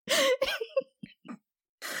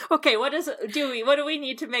 Okay, Dewey, what do we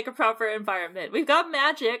need to make a proper environment? We've got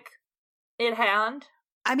magic in hand.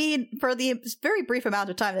 I mean, for the very brief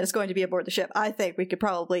amount of time that it's going to be aboard the ship, I think we could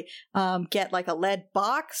probably get like a lead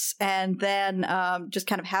box and then just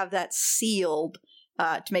kind of have that sealed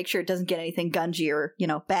to make sure it doesn't get anything gungy or,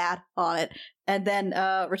 bad on it. And then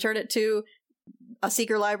return it to a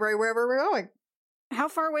secret library wherever we're going. How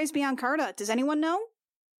far away is beyond Carta? Does anyone know?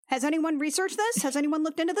 Has anyone researched this? Has anyone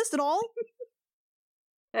looked into this at all?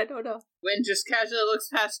 I don't know. Wynn just casually looks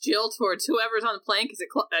past Jill towards whoever's on the plank. Is it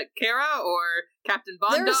Kara or Captain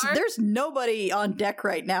Bondar? There's nobody on deck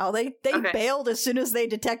right now. They Okay. bailed as soon as they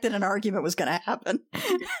detected an argument was going to happen.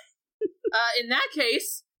 In that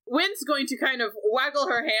case, Wynn's going to kind of waggle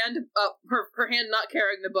her hand, her hand not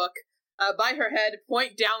carrying the book, by her head,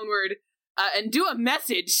 point downward, and do a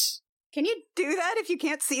message. Can you do that if you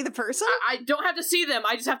can't see the person? I don't have to see them.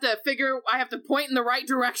 I just have to I have to point in the right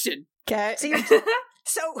direction. Okay.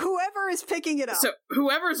 So whoever is picking it up. So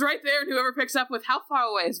whoever's right there and whoever picks up with, how far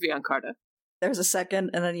away is Beyond Carta? There's a second,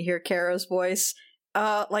 and then you hear Kara's voice.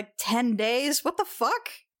 Like 10 days? What the fuck?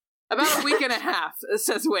 About a week and a half,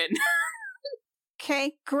 says Wynn.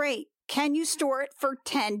 Okay, great. Can you store it for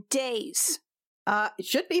 10 days? It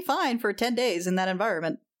should be fine for 10 days in that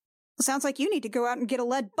environment. Sounds like you need to go out and get a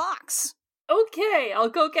lead box. Okay, I'll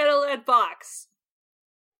go get a lead box.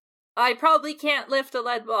 I probably can't lift a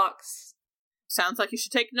lead box. Sounds like you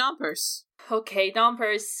should take Nompers. Okay,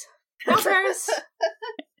 Nompers. Nompers!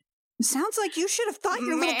 Sounds like you should have thought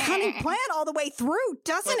your little cunning plan all the way through,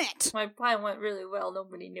 doesn't it? My plan went really well.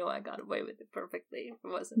 Nobody knew. I got away with it perfectly. If it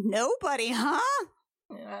wasn't. Nobody, huh?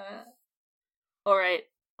 Alright,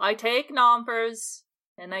 I take Nompers,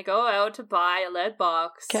 and I go out to buy a lead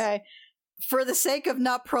box. Okay. For the sake of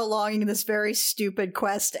not prolonging this very stupid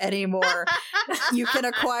quest anymore, you can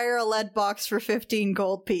acquire a lead box for 15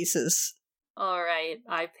 gold pieces. Alright,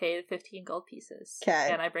 I pay the 15 gold pieces. 'Kay.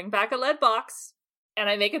 And I bring back a lead box, and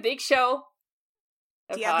I make a big show.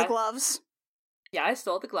 Do you have the gloves? Yeah, I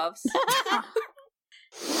stole the gloves.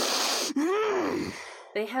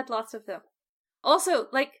 They had lots of them. Also,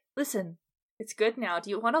 like, listen, it's good now. Do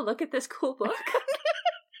you want to look at this cool book?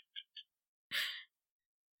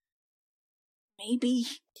 Maybe.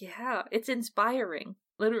 Yeah, it's inspiring,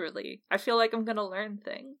 literally. I feel like I'm gonna learn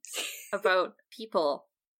things about people.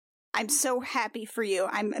 I'm so happy for you.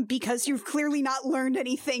 Because you've clearly not learned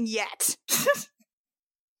anything yet.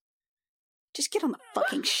 Just get on the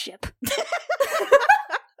fucking ship.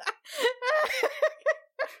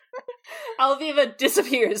 Alviva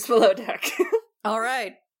disappears below deck. All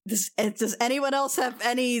right. Does anyone else have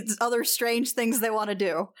any other strange things they want to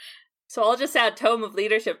do? So I'll just add Tome of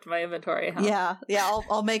Leadership to my inventory, huh? Yeah,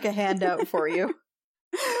 I'll make a handout for you.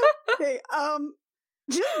 Okay,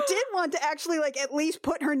 Jill did want to actually, at least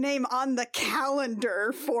put her name on the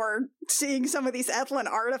calendar for seeing some of these Ethlin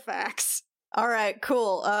artifacts. All right,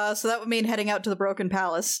 cool. So that would mean heading out to the Broken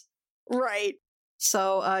Palace. Right.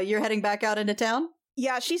 So you're heading back out into town?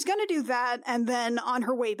 Yeah, she's gonna do that, and then on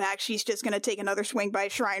her way back, she's just gonna take another swing by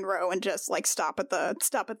Shrine Row and just, stop at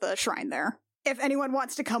the shrine there. If anyone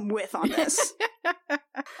wants to come with on this.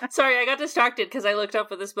 Sorry, I got distracted because I looked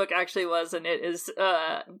up what this book actually was, and it is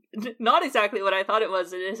not exactly what I thought it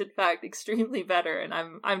was. It is, in fact, extremely better, and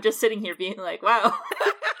I'm just sitting here being like, wow,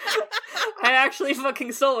 I actually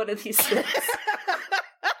fucking stole one of these things.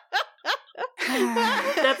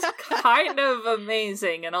 That's kind of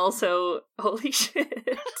amazing, and also, holy shit.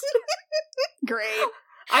 Great.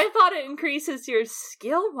 I thought it increases your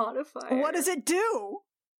skill modifier. What does it do?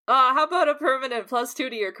 How about a permanent +2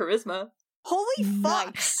 to your charisma? Holy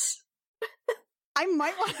fuck! Nice. I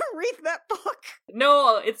might want to read that book.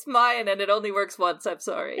 No, it's mine, and it only works once. I'm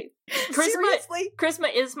sorry. Seriously?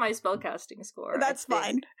 Charisma is my spellcasting score. That's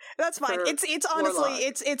fine. That's fine. For It's honestly Warlock.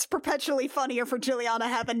 it's perpetually funnier for Juliana to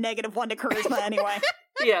have a -1 to charisma anyway.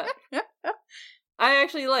 Yeah. I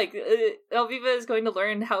actually Alviva is going to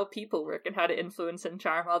learn how people work and how to influence and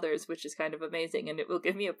charm others, which is kind of amazing, and it will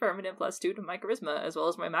give me a permanent +2 to my charisma, as well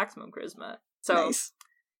as my maximum charisma. So, Nice.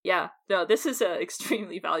 Yeah, no, this is an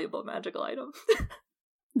extremely valuable magical item.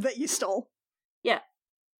 That you stole. Yeah.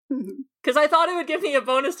 Because I thought it would give me a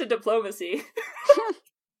bonus to diplomacy.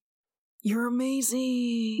 You're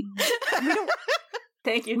amazing.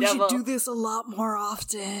 Thank you, We Devil. should do this a lot more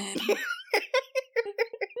often.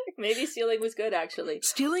 Maybe stealing was good, actually.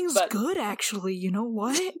 Stealing's But- good, actually. You know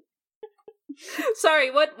what? Sorry,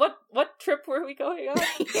 what trip were we going on?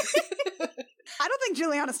 I don't think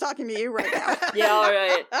Juliana's talking to you right now. Yeah,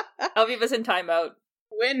 alright. Alviva's in timeout.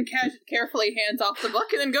 Wynn carefully hands off the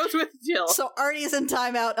book and then goes with Jill. So Artie's in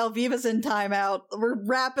timeout, Elviva's in timeout. We're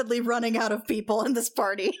rapidly running out of people in this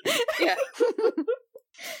party. Yeah.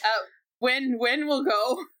 Wynn will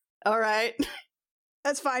go. All right.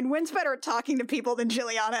 That's fine. Wynn's better at talking to people than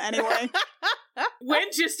Juliana anyway. Wynn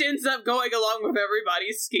just ends up going along with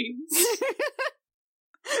everybody's schemes.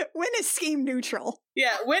 Wynn is scheme neutral.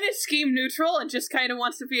 Yeah, Wynn is scheme neutral and just kind of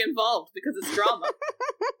wants to be involved because it's drama.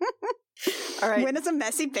 All right. Wynn is a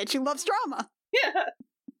messy bitch who loves drama. Yeah.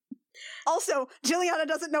 Also, Juliana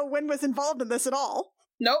doesn't know Wynn was involved in this at all.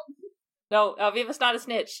 Nope. No, Alviva's not a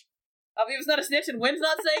snitch. Alviva's not a snitch and Wynn's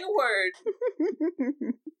not saying a word.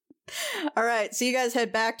 All right. So you guys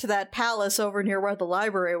head back to that palace over near where the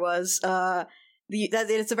library was.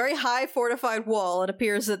 It's a very high fortified wall. It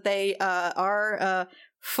appears that they are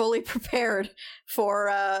fully prepared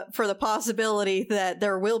for the possibility that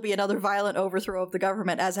there will be another violent overthrow of the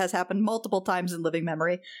government, as has happened multiple times in living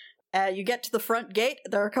memory. You get to the front gate.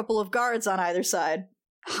 There are a couple of guards on either side.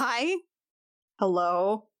 Hi.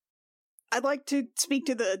 Hello. I'd like to speak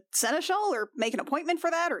to the seneschal, or make an appointment for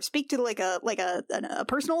that, or speak to a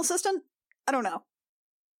personal assistant. I don't know.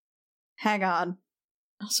 Hang on.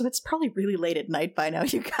 So it's probably really late at night by now,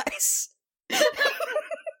 you guys.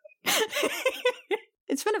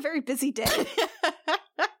 It's been a very busy day.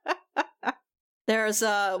 There's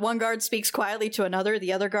one guard speaks quietly to another.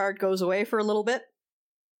 The other guard goes away for a little bit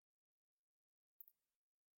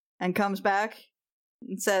and comes back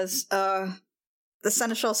and says, the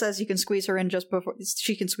seneschal says you can squeeze her in just before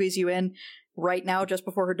she can squeeze you in right now, just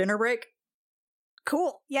before her dinner break.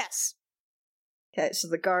 Cool. Yes. Okay, so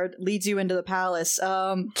the guard leads you into the palace.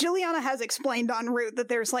 Juliana has explained en route that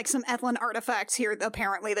there's some Ethlin artifacts here,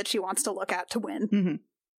 apparently, that she wants to look at to win. Mhm.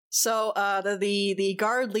 So the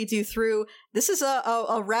guard leads you through. This is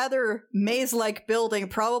a rather maze-like building,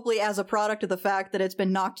 probably as a product of the fact that it's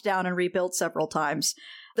been knocked down and rebuilt several times.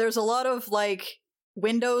 There's a lot of, like,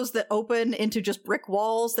 windows that open into just brick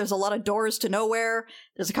walls. There's a lot of doors to nowhere.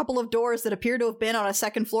 There's a couple of doors that appear to have been on a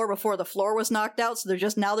second floor before the floor was knocked out, so they're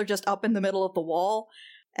just up in the middle of the wall.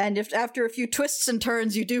 And if after a few twists and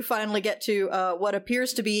turns, you do finally get to what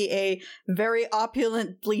appears to be a very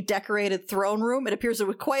opulently decorated throne room. It appears it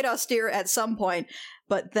was quite austere at some point,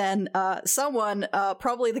 but then someone,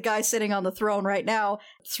 probably the guy sitting on the throne right now,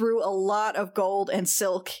 threw a lot of gold and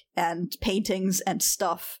silk and paintings and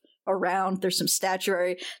stuff around. There's some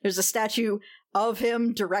statuary. There's a statue of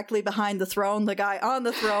him directly behind the throne. The guy on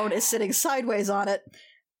the throne is sitting sideways on it,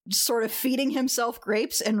 sort of feeding himself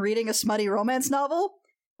grapes and reading a smutty romance novel.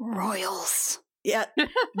 Royals. Yeah,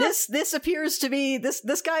 this appears to be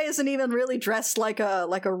this guy isn't even really dressed like a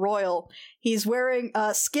royal. He's wearing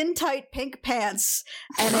skin tight pink pants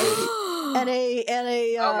and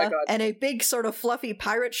a big sort of fluffy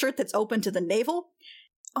pirate shirt that's open to the navel.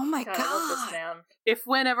 Oh my God, I love this man. If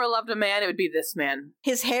Wynn ever loved a man, it would be this man.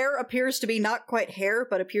 His hair appears to be not quite hair,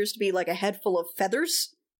 but appears to be like a head full of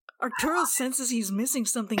feathers. Arturo senses he's missing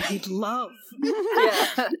something he'd love.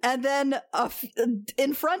 Yeah. And then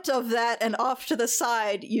in front of that and off to the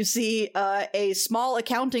side, you see a small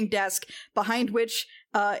accounting desk behind which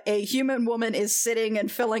a human woman is sitting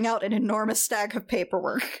and filling out an enormous stack of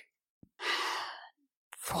paperwork.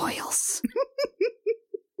 Royals.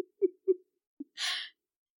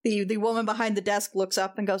 The woman behind the desk looks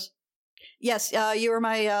up and goes, "Yes, you were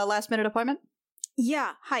my last-minute appointment?"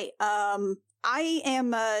 Yeah, hi. I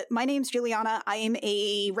am, my name's Juliana. I am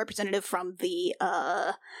a representative from the,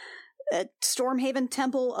 Stormhaven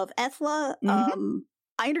Temple of Ethla. Mm-hmm.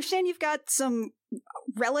 I understand you've got some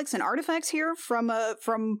relics and artifacts here from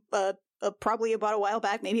probably about a while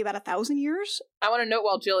back, maybe about 1,000 years. I want to note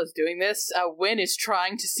while Jill is doing this, Wynn is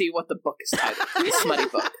trying to see what the book is titled. The smutty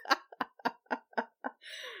book.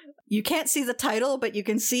 You can't see the title, but you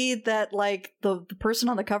can see that, like, the person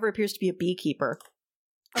on the cover appears to be a beekeeper.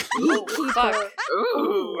 Oh, fuck.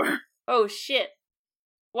 Ooh. Oh, shit.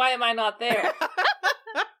 Why am I not there?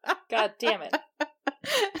 God damn it.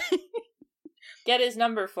 Get his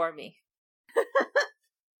number for me.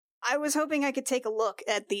 I was hoping I could take a look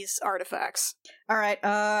at these artifacts. All right,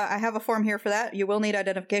 I have a form here for that. You will need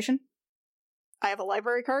identification. I have a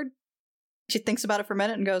library card. She thinks about it for a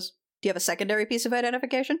minute and goes, "Do you have a secondary piece of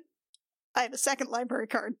identification?" I have a second library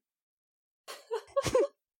card.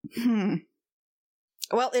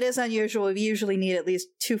 Well, it is unusual. We usually need at least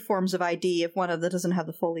 2 forms of ID if one of them doesn't have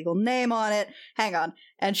the full legal name on it. Hang on.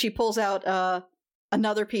 And she pulls out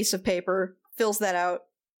another piece of paper, fills that out,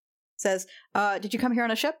 says, "Did you come here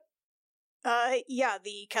on a ship?" Yeah,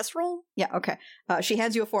 the Kestrel? Yeah, okay. She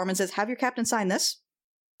hands you a form and says, "Have your captain sign this."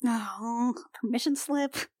 Oh, permission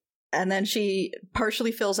slip. And then she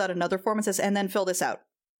partially fills out another form and says, "And then fill this out."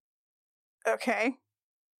 Okay.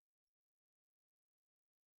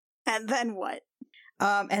 And then what?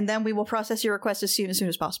 And then we will process your request as soon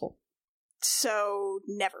as possible. So,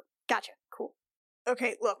 never. Gotcha. Cool.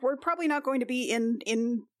 Okay, look, we're probably not going to be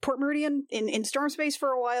in Port Meridian, in Storm Space for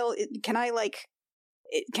a while. Can I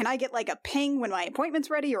get, like, a ping when my appointment's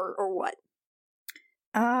ready, or what?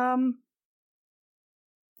 Let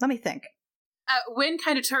me think. Wynn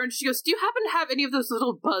kind of turns, she goes, "Do you happen to have any of those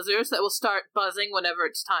little buzzers that will start buzzing whenever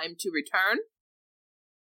it's time to return?"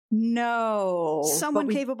 No. Someone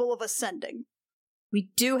capable of ascending. We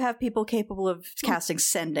do have people capable of casting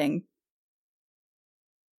sending.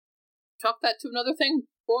 Chalk that to another thing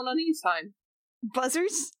born on Eastheim.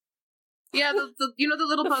 Buzzers? Yeah, the the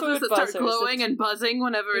little The buzzers food that start buzzers. glowing and buzzing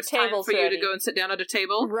whenever The it's time table's for you ready. to go and sit down at a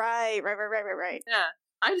table. Right. Yeah,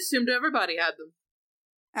 I assumed everybody had them.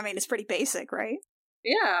 I mean, it's pretty basic, right?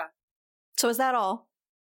 Yeah. So is that all?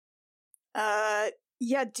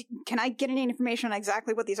 Yeah, can I get any information on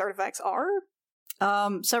exactly what these artifacts are?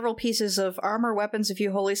 Several pieces of armor, weapons, a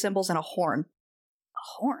few holy symbols, and a horn. A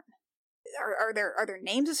horn. Are there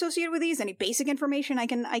names associated with these? Any basic information I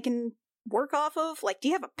can work off of? Like, do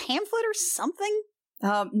you have a pamphlet or something?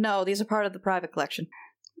 No, these are part of the private collection.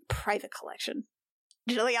 Private collection.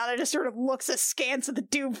 Juliana just sort of looks askance at the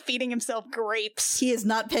dude feeding himself grapes. He is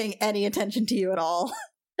not paying any attention to you at all.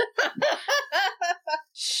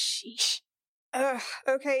 Sheesh.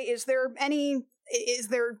 Okay,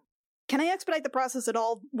 can I expedite the process at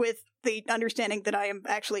all with the understanding that I am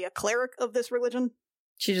actually a cleric of this religion?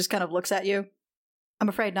 She just kind of looks at you. I'm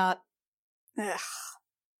afraid not. Ugh.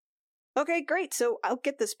 Okay, great. So I'll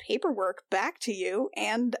get this paperwork back to you,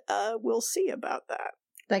 and we'll see about that.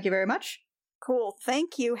 Thank you very much. Cool.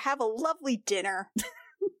 Thank you. Have a lovely dinner.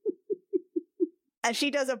 And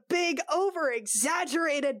she does a big,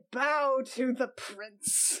 over-exaggerated bow to the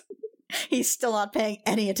prince. He's still not paying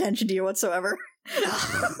any attention to you whatsoever.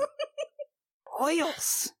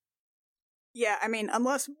 Oils. Yeah, I mean,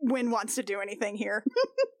 unless Wynn wants to do anything here.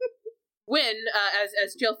 Wynn,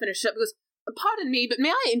 as Jill finished up, goes, "Pardon me, but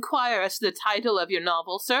may I inquire as to the title of your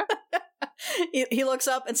novel, sir?" He looks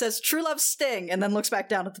up and says, True Love Sting, and then looks back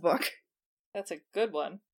down at the book. That's a good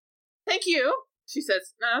one. "Thank you," she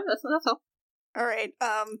says. "No, that's all." All right,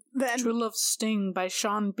 then... True Love Sting by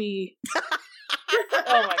Sean B.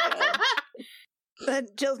 Oh my god. Then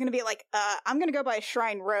Jill's gonna be like, I'm gonna go by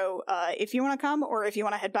Shrine Row. If you want to come, or if you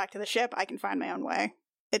want to head back to the ship, I can find my own way.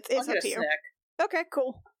 It's I'll up get to a you. snack. Okay,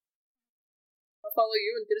 cool. I'll follow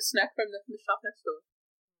you and get a snack from the shop next door.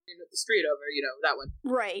 The street over, that one.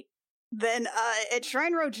 Right. Then, at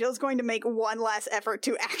Shrine Row, Jill's going to make one last effort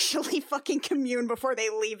to actually fucking commune before they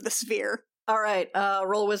leave the sphere. Alright,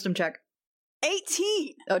 roll a wisdom check.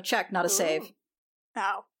 18! Oh, check, not a save.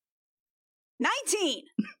 Oh. 19!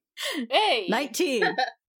 Hey! 19! Yeah!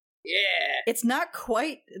 It's not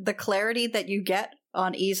quite the clarity that you get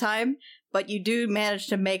on Easheim, but you do manage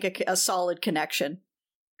to make a solid connection.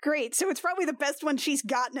 Great, so it's probably the best one she's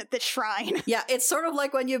gotten at this shrine. Yeah, it's sort of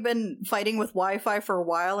like when you've been fighting with Wi-Fi for a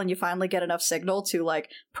while and you finally get enough signal to,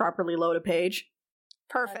 properly load a page.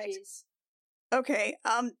 Perfect. Oh, Okay,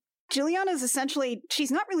 Juliana's essentially,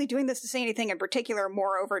 she's not really doing this to say anything in particular,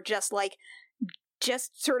 moreover, just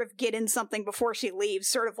sort of get in something before she leaves,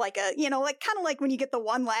 sort of like a, kind of like when you get the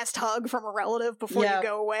one last hug from a relative before you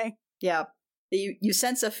go away. Yeah. You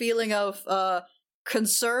sense a feeling of,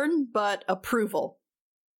 concern, but approval.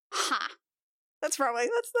 Ha! That's probably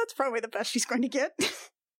the best she's going to get.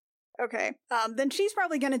 Okay, then she's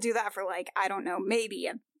probably going to do that for, I don't know, maybe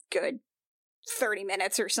a good 30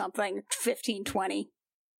 minutes or something, 15, 20.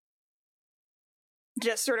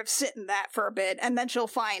 Just sort of sit in that for a bit, and then she'll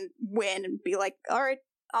find Wynn and be like, alright,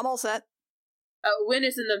 I'm all set. Wynn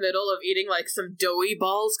is in the middle of eating, some doughy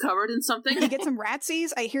balls covered in something. You get some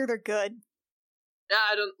ratsies? I hear they're good.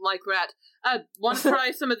 I don't like rat. Want to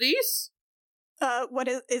try some of these? What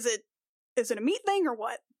is it? Is it a meat thing, or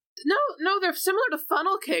what? No, they're similar to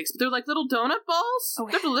funnel cakes, but they're like little donut balls. Oh,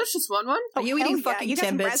 they're delicious, one. Are you eating yeah. fucking You got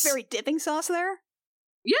some Timbits? raspberry dipping sauce there?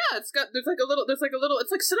 Yeah, there's like a little,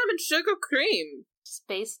 it's like cinnamon sugar cream.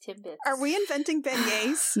 Space Timbits. Are we inventing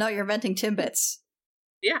beignets? No, you're inventing Timbits.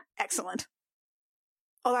 Excellent.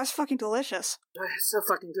 Oh, that's fucking delicious. It's so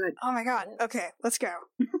fucking good. Oh my god. Okay, let's go.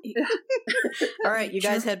 Alright, you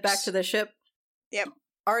guys head back to the ship? Yep.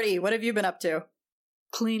 Artie, what have you been up to?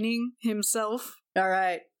 Cleaning himself.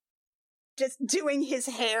 Alright. Just doing his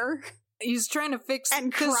hair He's trying to fix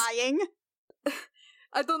and 'cause crying.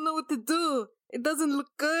 I don't know what to do. It doesn't look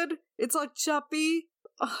good. It's all choppy.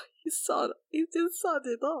 Oh, he just sawed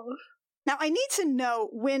it off. Now, I need to know,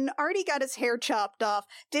 when Artie got his hair chopped off,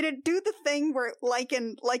 did it do the thing where, like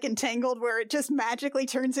in Tangled, where it just magically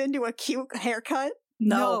turns into a cute haircut?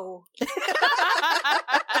 No.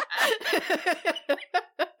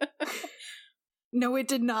 No, it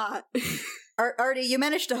did not. Artie, you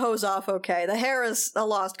managed to hose off okay. The hair is a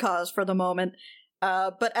lost cause for the moment.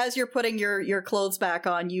 But as you're putting your clothes back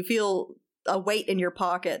on, you feel a weight in your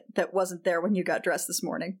pocket that wasn't there when you got dressed this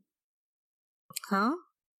morning. Huh?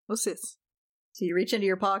 What's this? So you reach into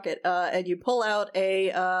your pocket, and you pull out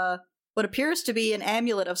a, what appears to be an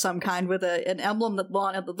amulet of some kind with an emblem that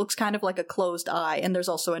looks kind of like a closed eye, and there's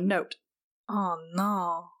also a note. Oh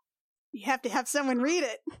no. You have to have someone read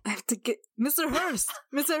it. I have to get Mr. Hurst.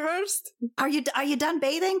 Mr. Hurst? Are you done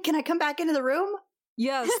bathing? Can I come back into the room?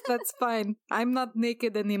 Yes, that's fine. I'm not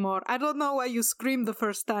naked anymore. I don't know why you screamed the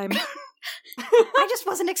first time. I just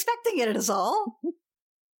wasn't expecting it, is all.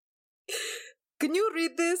 Can you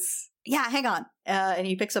read this? Yeah, hang on. And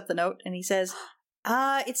he picks up the note and he says,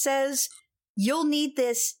 it says, "You'll need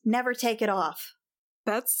this, never take it off."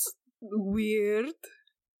 That's weird.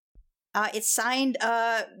 It's signed,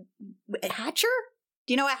 Hatcher?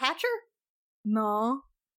 Do you know a Hatcher? No.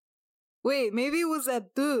 Wait, maybe it was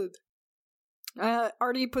that dude.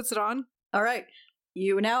 Artie puts it on. Alright.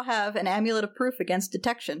 You now have an amulet of proof against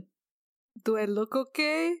detection. Do I look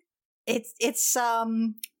okay? It's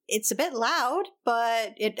a bit loud,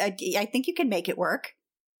 but I think you can make it work.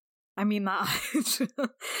 I mean,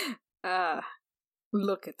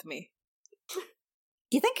 look at me.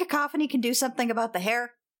 Do you think Cacophony can do something about the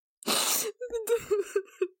hair?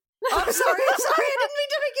 Oh, I'm sorry, I didn't mean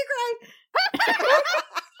to make you cry.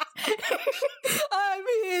 I'm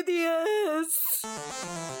hideous.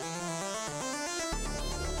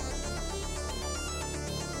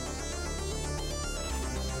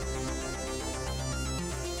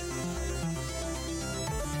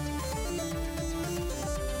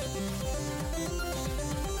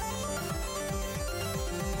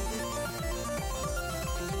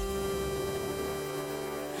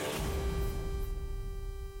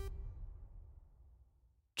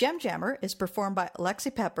 Gem Jammer is performed by Lexi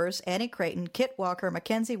Peppers, Annie Creighton, Kit Walker,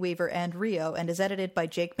 Mackenzie Weaver, and Rio, and is edited by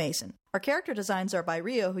Jake Mason. Our character designs are by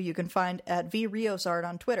Rio, who you can find at vriosart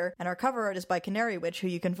on Twitter, and our cover art is by Canary Witch, who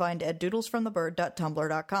you can find at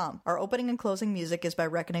doodlesfromthebird.tumblr.com. Our opening and closing music is by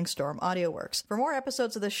Reckoning Storm AudioWorks. For more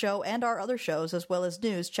episodes of the show and our other shows, as well as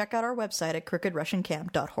news, check out our website at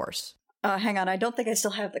crookedrussiancamp.horse. Hang on, I don't think I still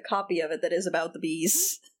have the copy of it that is about the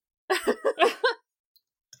bees.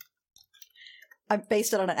 I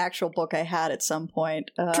based it on an actual book I had at some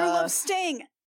point. True Love Sting!